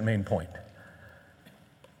 second main point.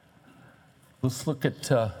 Let's look at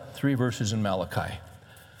 3 verses in Malachi.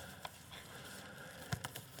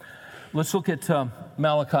 Let's look at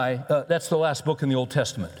Malachi. That's the last book in the Old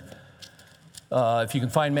Testament. If you can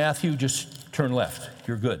find Matthew, just turn left.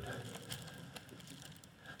 You're good.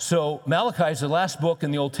 So Malachi is the last book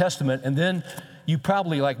in the Old Testament, and then you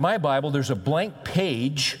probably, like my Bible, there's a blank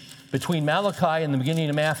page between Malachi and the beginning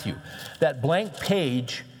of Matthew. That blank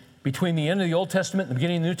page between the end of the Old Testament and the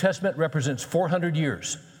beginning of the New Testament represents 400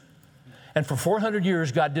 years. And for 400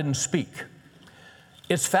 years, God didn't speak.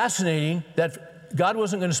 It's fascinating that God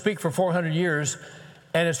wasn't going to speak for 400 years,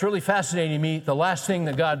 and it's really fascinating to me, the last thing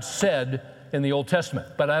that God said in the Old Testament.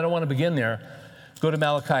 But I don't want to begin there. Go to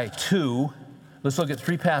Malachi 2. Let's look at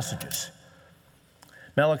 3 passages.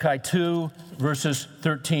 Malachi 2, verses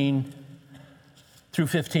 13 through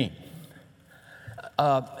 15.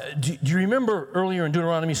 Do you remember earlier in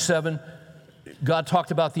Deuteronomy 7, God talked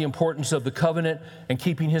about the importance of the covenant and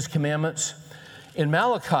keeping his commandments? In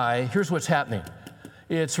Malachi, here's what's happening.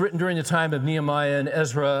 It's written during the time of Nehemiah and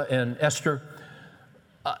Ezra and Esther.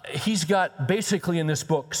 He's got basically in this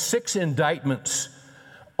book 6 indictments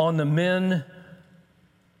on the men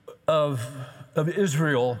of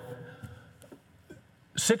Israel,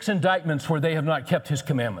 6 indictments where they have not kept his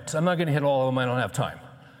commandments. I'm not going to hit all of them, I don't have time.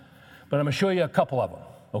 But I'm going to show you a couple of them,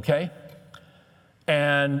 okay?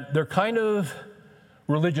 And they're kind of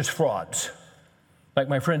religious frauds, like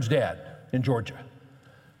my friend's dad in Georgia.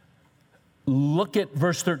 Look at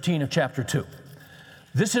verse 13 of chapter 2.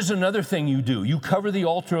 This is another thing you do. You cover the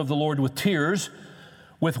altar of the Lord with tears,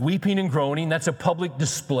 with weeping and groaning. That's a public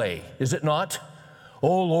display, is it not?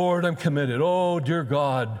 Oh, Lord, I'm committed. Oh, dear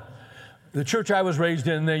God. The church I was raised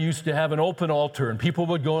in, they used to have an open altar, and people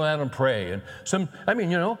would go out and pray. And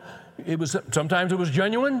sometimes it was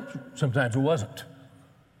genuine, sometimes it wasn't.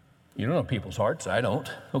 You don't know people's hearts, I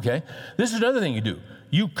don't, okay? This is another thing you do.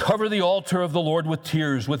 You cover the altar of the Lord with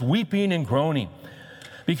tears, with weeping and groaning,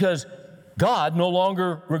 because God no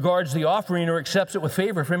longer regards the offering or accepts it with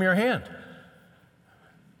favor from your hand.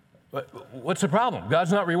 What's the problem?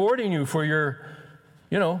 God's not rewarding you for your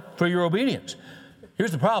obedience.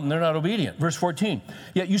 Here's the problem, they're not obedient. Verse 14,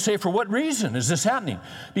 yet you say, for what reason is this happening?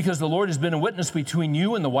 Because the Lord has been a witness between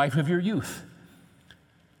you and the wife of your youth,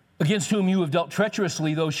 against whom you have dealt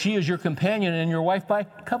treacherously, though she is your companion and your wife by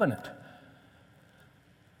covenant.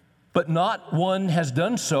 But not one has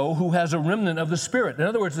done so who has a remnant of the Spirit. In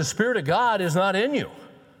other words, the Spirit of God is not in you.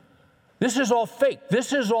 This is all fake.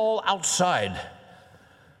 This is all outside.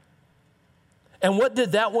 And what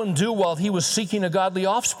did that one do while he was seeking a godly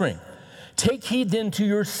offspring? Take heed then to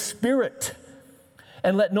your spirit,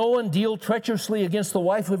 and let no one deal treacherously against the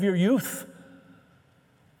wife of your youth.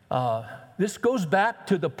 This goes back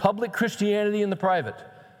to the public Christianity and the private.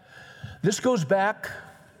 This goes back,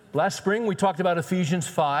 last spring we talked about Ephesians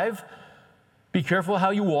 5. Be careful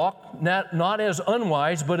how you walk, not as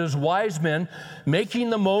unwise, but as wise men, making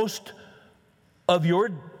the most of your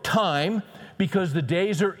time because the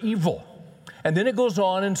days are evil. And then it goes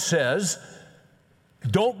on and says,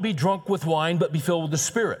 don't be drunk with wine, but be filled with the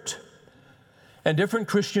Spirit. And different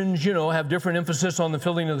Christians, have different emphasis on the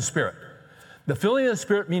filling of the Spirit. The filling of the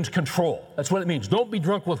Spirit means control. That's what it means. Don't be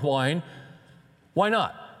drunk with wine. Why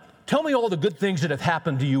not? Tell me all the good things that have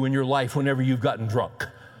happened to you in your life whenever you've gotten drunk.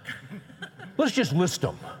 Let's just list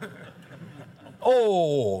them.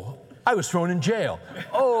 Oh, I was thrown in jail.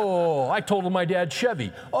 Oh, I totaled my dad's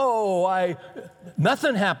Chevy.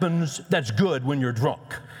 Nothing happens that's good when you're drunk.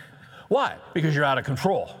 Why? Because you're out of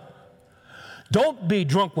control. Don't be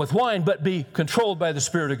drunk with wine, but be controlled by the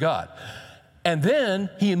Spirit of God. And then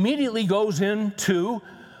he immediately goes into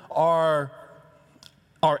our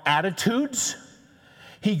attitudes.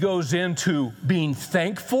 He goes into being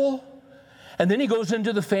thankful. And then he goes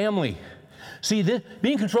into the family. See,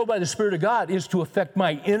 being controlled by the Spirit of God is to affect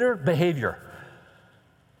my inner behavior.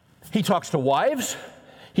 He talks to wives.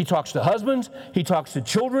 He talks to husbands. He talks to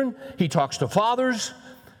children. He talks to fathers.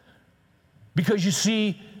 Because you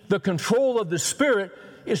see, the control of the Spirit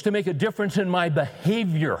is to make a difference in my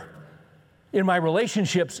behavior, in my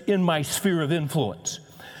relationships, in my sphere of influence.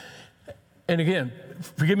 And again,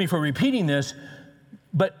 forgive me for repeating this,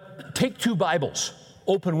 but take two Bibles.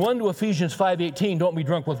 Open one to Ephesians 5:18, don't be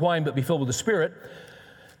drunk with wine, but be filled with the Spirit.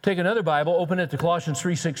 Take another Bible, open it to Colossians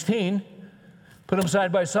 3:16, put them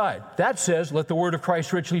side by side. That says, let the word of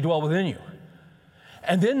Christ richly dwell within you.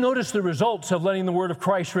 And then notice the results of letting the word of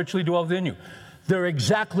Christ richly dwell within you. They're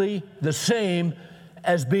exactly the same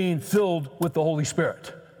as being filled with the Holy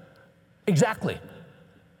Spirit. Exactly.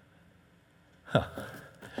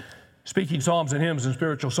 Speaking psalms and hymns and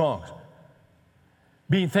spiritual songs.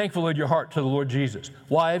 Being thankful in your heart to the Lord Jesus.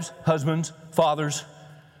 Wives, husbands, fathers,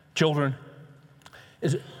 children.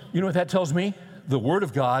 You know what that tells me? The Word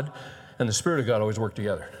of God and the Spirit of God always work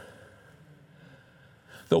together.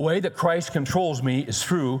 The way that Christ controls me is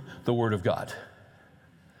through the Word of God.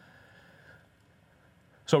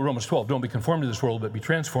 So Romans 12, don't be conformed to this world, but be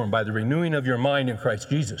transformed by the renewing of your mind in Christ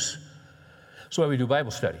Jesus. That's why we do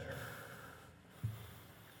Bible study.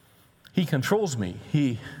 He controls me.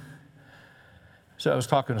 So I was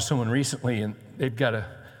talking to someone recently, and they've got a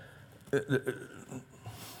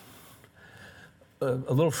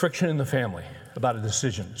little friction in the family about a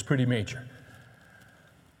decision. It's pretty major.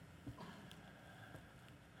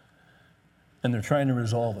 And they're trying to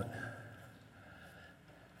resolve it.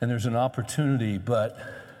 And there's an opportunity, but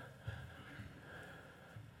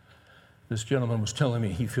this gentleman was telling me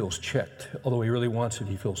he feels checked. Although he really wants it,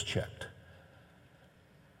 he feels checked.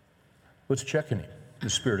 What's checking him? The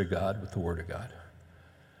Spirit of God with the Word of God.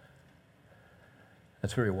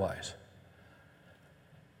 That's very wise.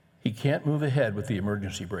 He can't move ahead with the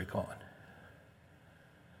emergency brake on.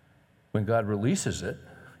 When God releases it,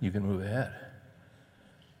 you can move ahead.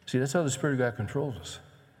 See, that's how the Spirit of God controls us.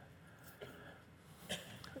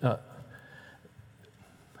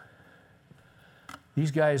 These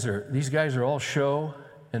guys are all show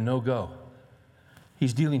and no go.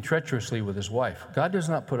 He's dealing treacherously with his wife. God does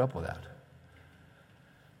not put up with that.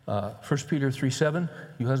 1 Peter 3:7,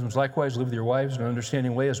 you husbands likewise live with your wives in an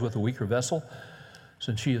understanding way as with a weaker vessel,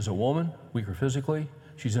 since she is a woman, weaker physically.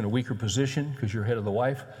 She's in a weaker position because you're head of the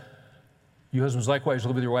wife. You husbands likewise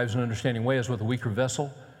live with your wives in an understanding way as with a weaker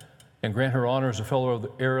vessel, and grant her honor as a fellow of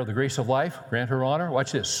the heir of the grace of life. Grant her honor,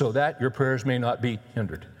 watch this, so that your prayers may not be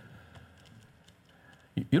hindered.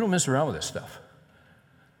 You don't mess around with this stuff.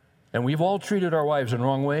 And we've all treated our wives in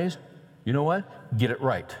wrong ways. You know what? Get it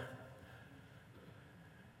right.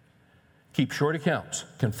 Keep short accounts.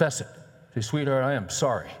 Confess it. Say, sweetheart, I am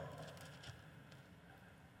sorry.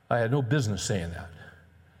 I had no business saying that.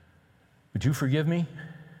 Would you forgive me?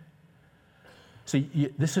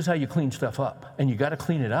 See, this is how you clean stuff up, and you got to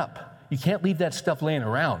clean it up. You can't leave that stuff laying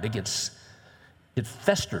around. It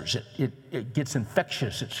festers. It gets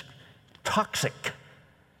infectious. It's toxic.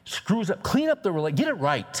 Screws up. Clean up the relationship. Get it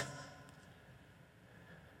right.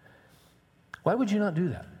 Why would you not do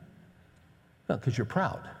that? Well, because you're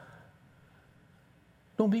proud.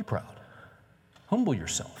 Don't be proud. Humble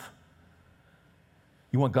yourself.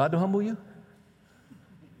 You want God to humble you?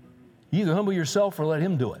 You either humble yourself or let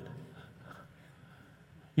Him do it.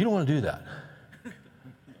 You don't want to do that.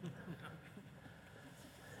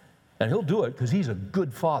 And He'll do it because He's a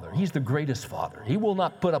good Father. He's the greatest Father. He will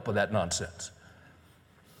not put up with that nonsense.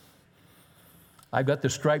 I've got the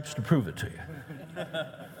stripes to prove it to you.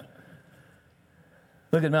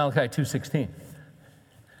 Look at Malachi 2:16.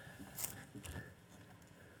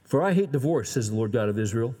 For I hate divorce, says the Lord God of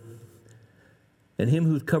Israel, and him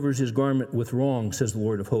who covers his garment with wrong, says the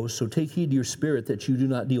Lord of hosts. So take heed to your spirit that you do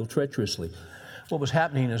not deal treacherously. What was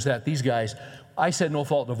happening is that these guys, I said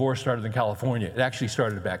no-fault divorce started in California. It actually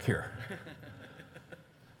started back here.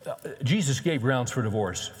 Jesus gave grounds for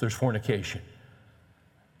divorce if there's fornication.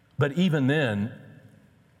 But even then,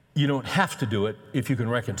 you don't have to do it if you can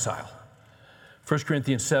reconcile. 1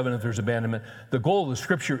 Corinthians 7, if there's abandonment. The goal of the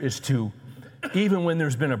Scripture is to even when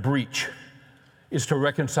there's been a breach, is to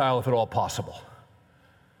reconcile if at all possible.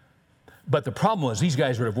 But the problem was these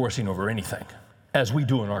guys were divorcing over anything, as we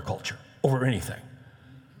do in our culture, over anything.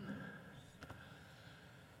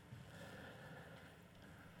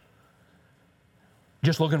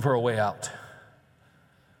 Just looking for a way out.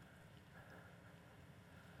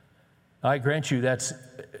 I grant you that's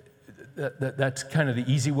kind of the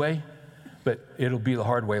easy way, but it'll be the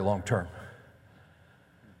hard way long term.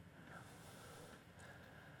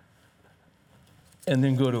 And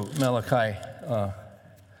then go to Malachi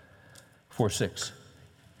 4:6.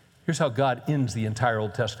 Here's how God ends the entire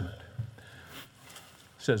Old Testament.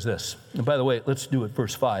 It says this, and by the way, let's do it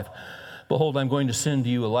verse 5. Behold, I'm going to send to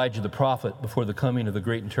you Elijah the prophet before the coming of the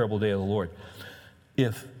great and terrible day of the Lord.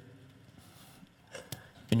 If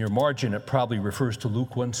in your margin it probably refers to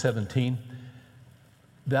Luke 1:17,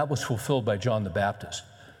 that was fulfilled by John the Baptist.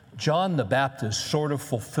 John the Baptist sort of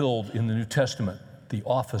fulfilled in the New Testament the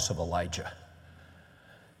office of Elijah.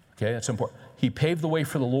 Okay, that's important. He paved the way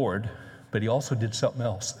for the Lord, but he also did something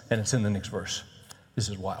else, and it's in the next verse. This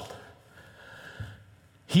is wild.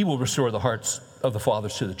 He will restore the hearts of the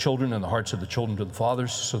fathers to the children and the hearts of the children to the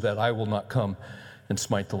fathers, so that I will not come and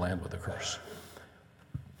smite the land with a curse.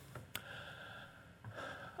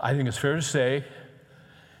 I think it's fair to say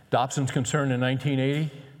Dobson's concern in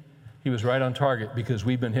 1980, he was right on target because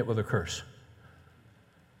we've been hit with a curse.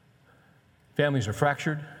 Families are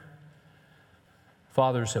fractured.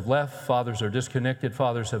 Fathers have left. Fathers are disconnected.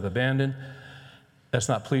 Fathers have abandoned. That's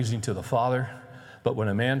not pleasing to the Father. But when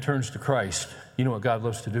a man turns to Christ, you know what God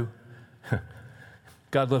loves to do?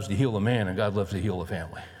 God loves to heal a man, and God loves to heal a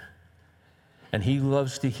family. And he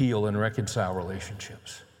loves to heal and reconcile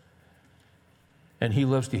relationships. And he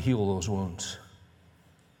loves to heal those wounds.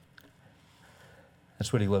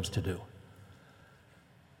 That's what he loves to do.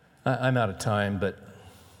 I'm out of time, but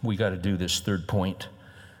we got to do this third point.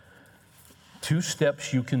 2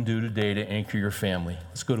 steps you can do today to anchor your family.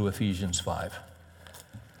 Let's go to Ephesians 5.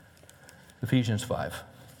 Ephesians 5.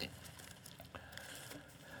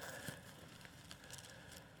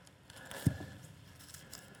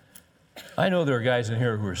 I know there are guys in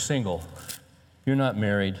here who are single. You're not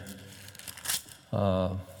married.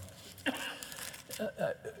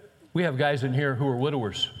 We have guys in here who are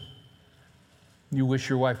widowers. You wish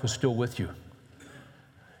your wife was still with you.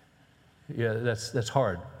 Yeah, that's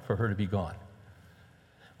hard for her to be gone.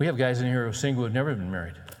 We have guys in here who are single who have never been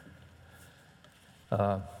married.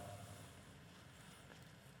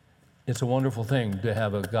 It's a wonderful thing to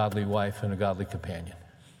have a godly wife and a godly companion.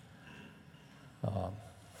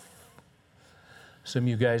 Some of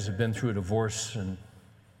you guys have been through a divorce and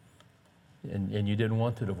you didn't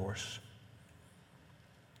want the divorce.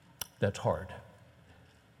 That's hard.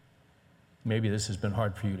 Maybe this has been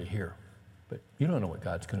hard for you to hear, but you don't know what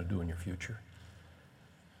God's going to do in your future.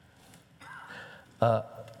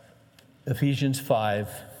 Ephesians 5,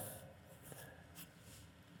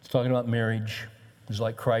 it's talking about marriage. It's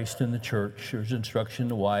like Christ in the church. There's instruction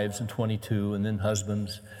to wives in 22, and then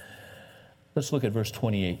husbands. Let's look at verse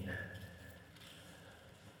 28.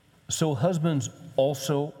 So husbands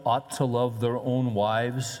also ought to love their own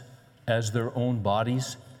wives as their own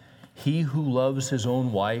bodies. He who loves his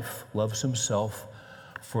own wife loves himself,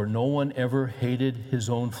 for no one ever hated his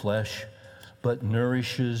own flesh, but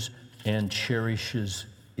nourishes and cherishes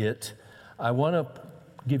it. I want to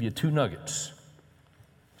give you 2 nuggets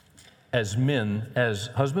as men, as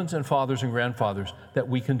husbands and fathers and grandfathers, that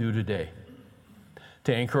we can do today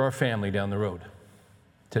to anchor our family down the road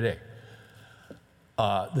today.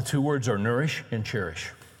 The 2 words are nourish and cherish.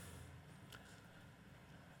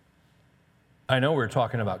 I know we're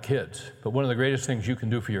talking about kids, but one of the greatest things you can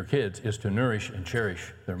do for your kids is to nourish and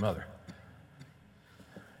cherish their mother.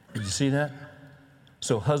 Did you see that?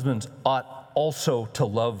 So husbands ought also to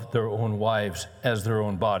love their own wives as their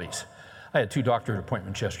own bodies. I had 2 doctor's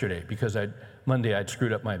appointments yesterday because Monday I'd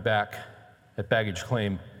screwed up my back at baggage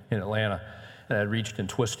claim in Atlanta, and I'd reached and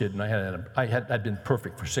twisted, and I'd been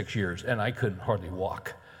perfect for 6 years, and I couldn't hardly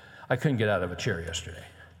walk. I couldn't get out of a chair yesterday.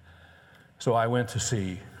 So I went to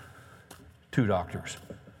see 2 doctors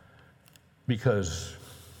because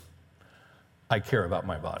I care about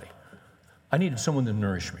my body. I needed someone to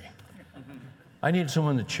nourish me. I needed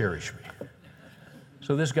someone to cherish me.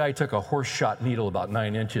 So this guy took a horse shot needle about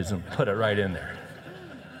 9 inches and put it right in there.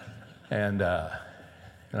 And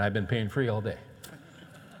I've been pain-free all day.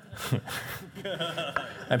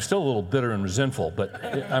 I'm still a little bitter and resentful, but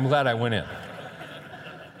I'm glad I went in.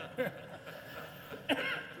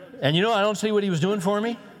 And you know, I don't see what he was doing for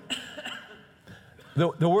me.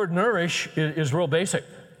 The word nourish is real basic.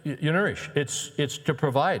 You nourish. It's to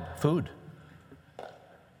provide food.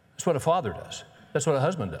 That's what a father does. That's what a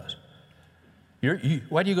husband does.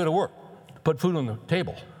 Why do you go to work? To put food on the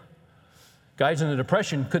table. Guys in the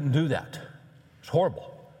Depression couldn't do that. It's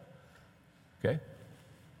horrible. Okay?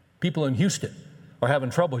 People in Houston are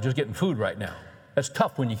having trouble just getting food right now. That's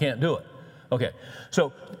tough when you can't do it. Okay,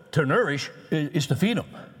 so to nourish is to feed them.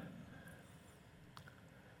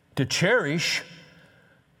 To cherish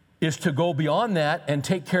is to go beyond that and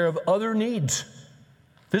take care of other needs,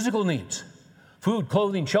 physical needs, food,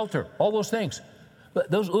 clothing, shelter, all those things.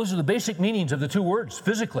 Those are the basic meanings of the two words,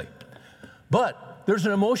 physically. But there's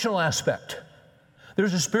an emotional aspect.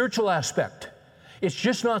 There's a spiritual aspect. It's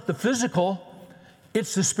just not the physical,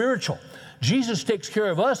 it's the spiritual. Jesus takes care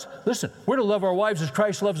of us. Listen, we're to love our wives as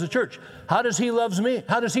Christ loves the church. How does he love me?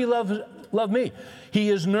 How does he love me? He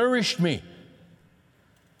has nourished me.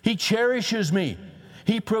 He cherishes me.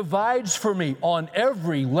 He provides for me on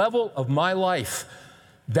every level of my life.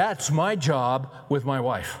 That's my job with my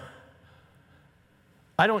wife.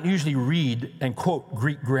 I don't usually read and quote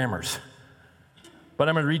Greek grammars, but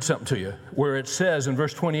I'm going to read something to you where it says in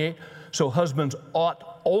verse 28, so husbands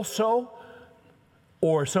ought also,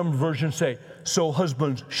 or some versions say, so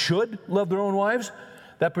husbands should love their own wives.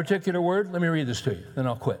 That particular word, let me read this to you, then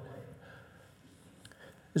I'll quit.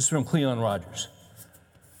 This is from Cleon Rogers.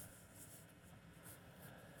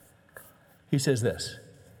 He says this.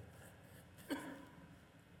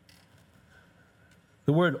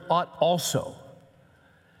 The word ought also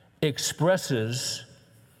expresses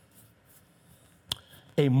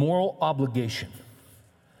a moral obligation,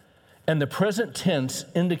 and the present tense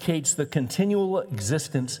indicates the continual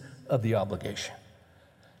existence of the obligation.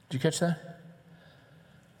 Did you catch that?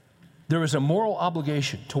 There is a moral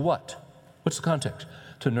obligation to what? What's the context?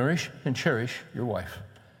 To nourish and cherish your wife.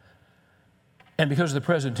 And because of the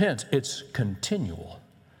present tense, it's continual.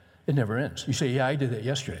 It never ends. You say, yeah, I did that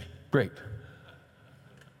yesterday. Great.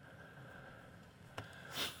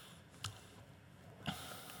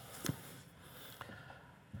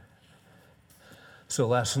 So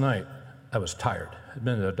last night, I was tired. I'd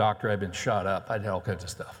been to the doctor, I'd been shot up, I'd had all kinds of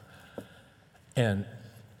stuff. And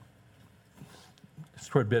it's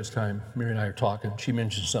toward bedtime, Mary and I are talking, she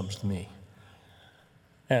mentioned something to me.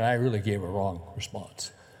 And I really gave a wrong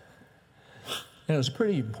response. And it was a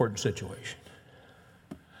pretty important situation.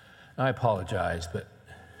 I apologized, but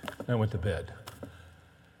I went to bed.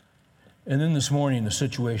 And then this morning, the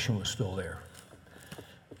situation was still there.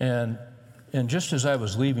 And just as I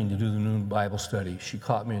was leaving to do the noon Bible study, she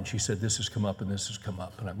caught me and she said, this has come up and this has come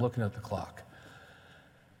up. And I'm looking at the clock.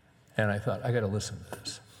 And I thought, I got to listen to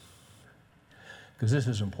this. Because this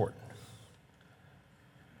is important.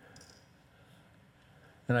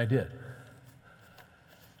 And I did.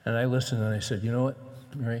 And I listened and I said, you know what,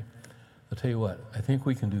 Mary? I'll tell you what, I think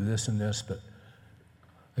we can do this and this, but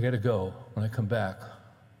I got to go. When I come back,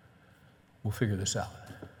 we'll figure this out.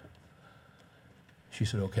 She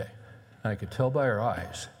said, okay. And I could tell by her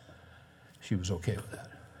eyes she was okay with that.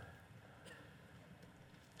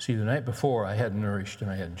 See, the night before, I hadn't nourished and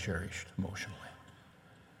I hadn't cherished emotionally.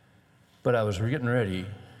 But I was getting ready.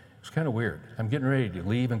 It's kind of weird. I'm getting ready to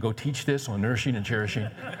leave and go teach this on nourishing and cherishing.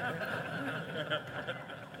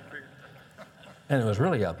 And it was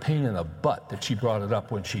really a pain in the butt that she brought it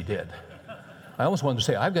up when she did. I almost wanted to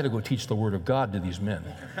say, I've got to go teach the Word of God to these men.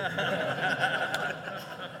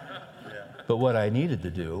 But what I needed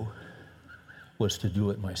to do was to do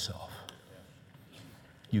it myself.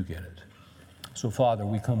 You get it. So, Father,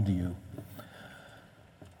 we come to you.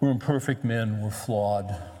 We're imperfect men, we're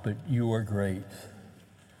flawed, but you are great.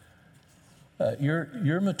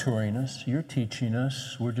 You're maturing us, you're teaching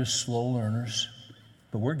us. We're just slow learners,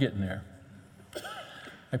 but we're getting there.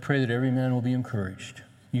 I pray that every man will be encouraged.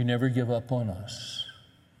 You never give up on us.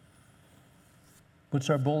 What's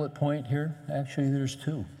our bullet point here? Actually, there's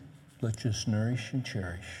two. Let's just nourish and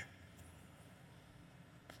cherish.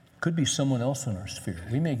 Could be someone else in our sphere.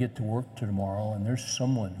 We may get to work tomorrow and there's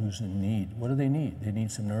someone who's in need. What do they need? They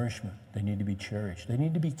need some nourishment. They need to be cherished. They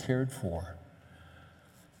need to be cared for.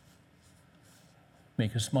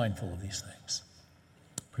 Make us mindful of these things.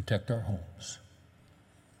 Protect our homes.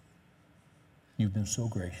 You've been so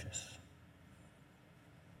gracious.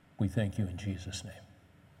 We thank you in Jesus' name.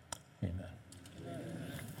 Amen.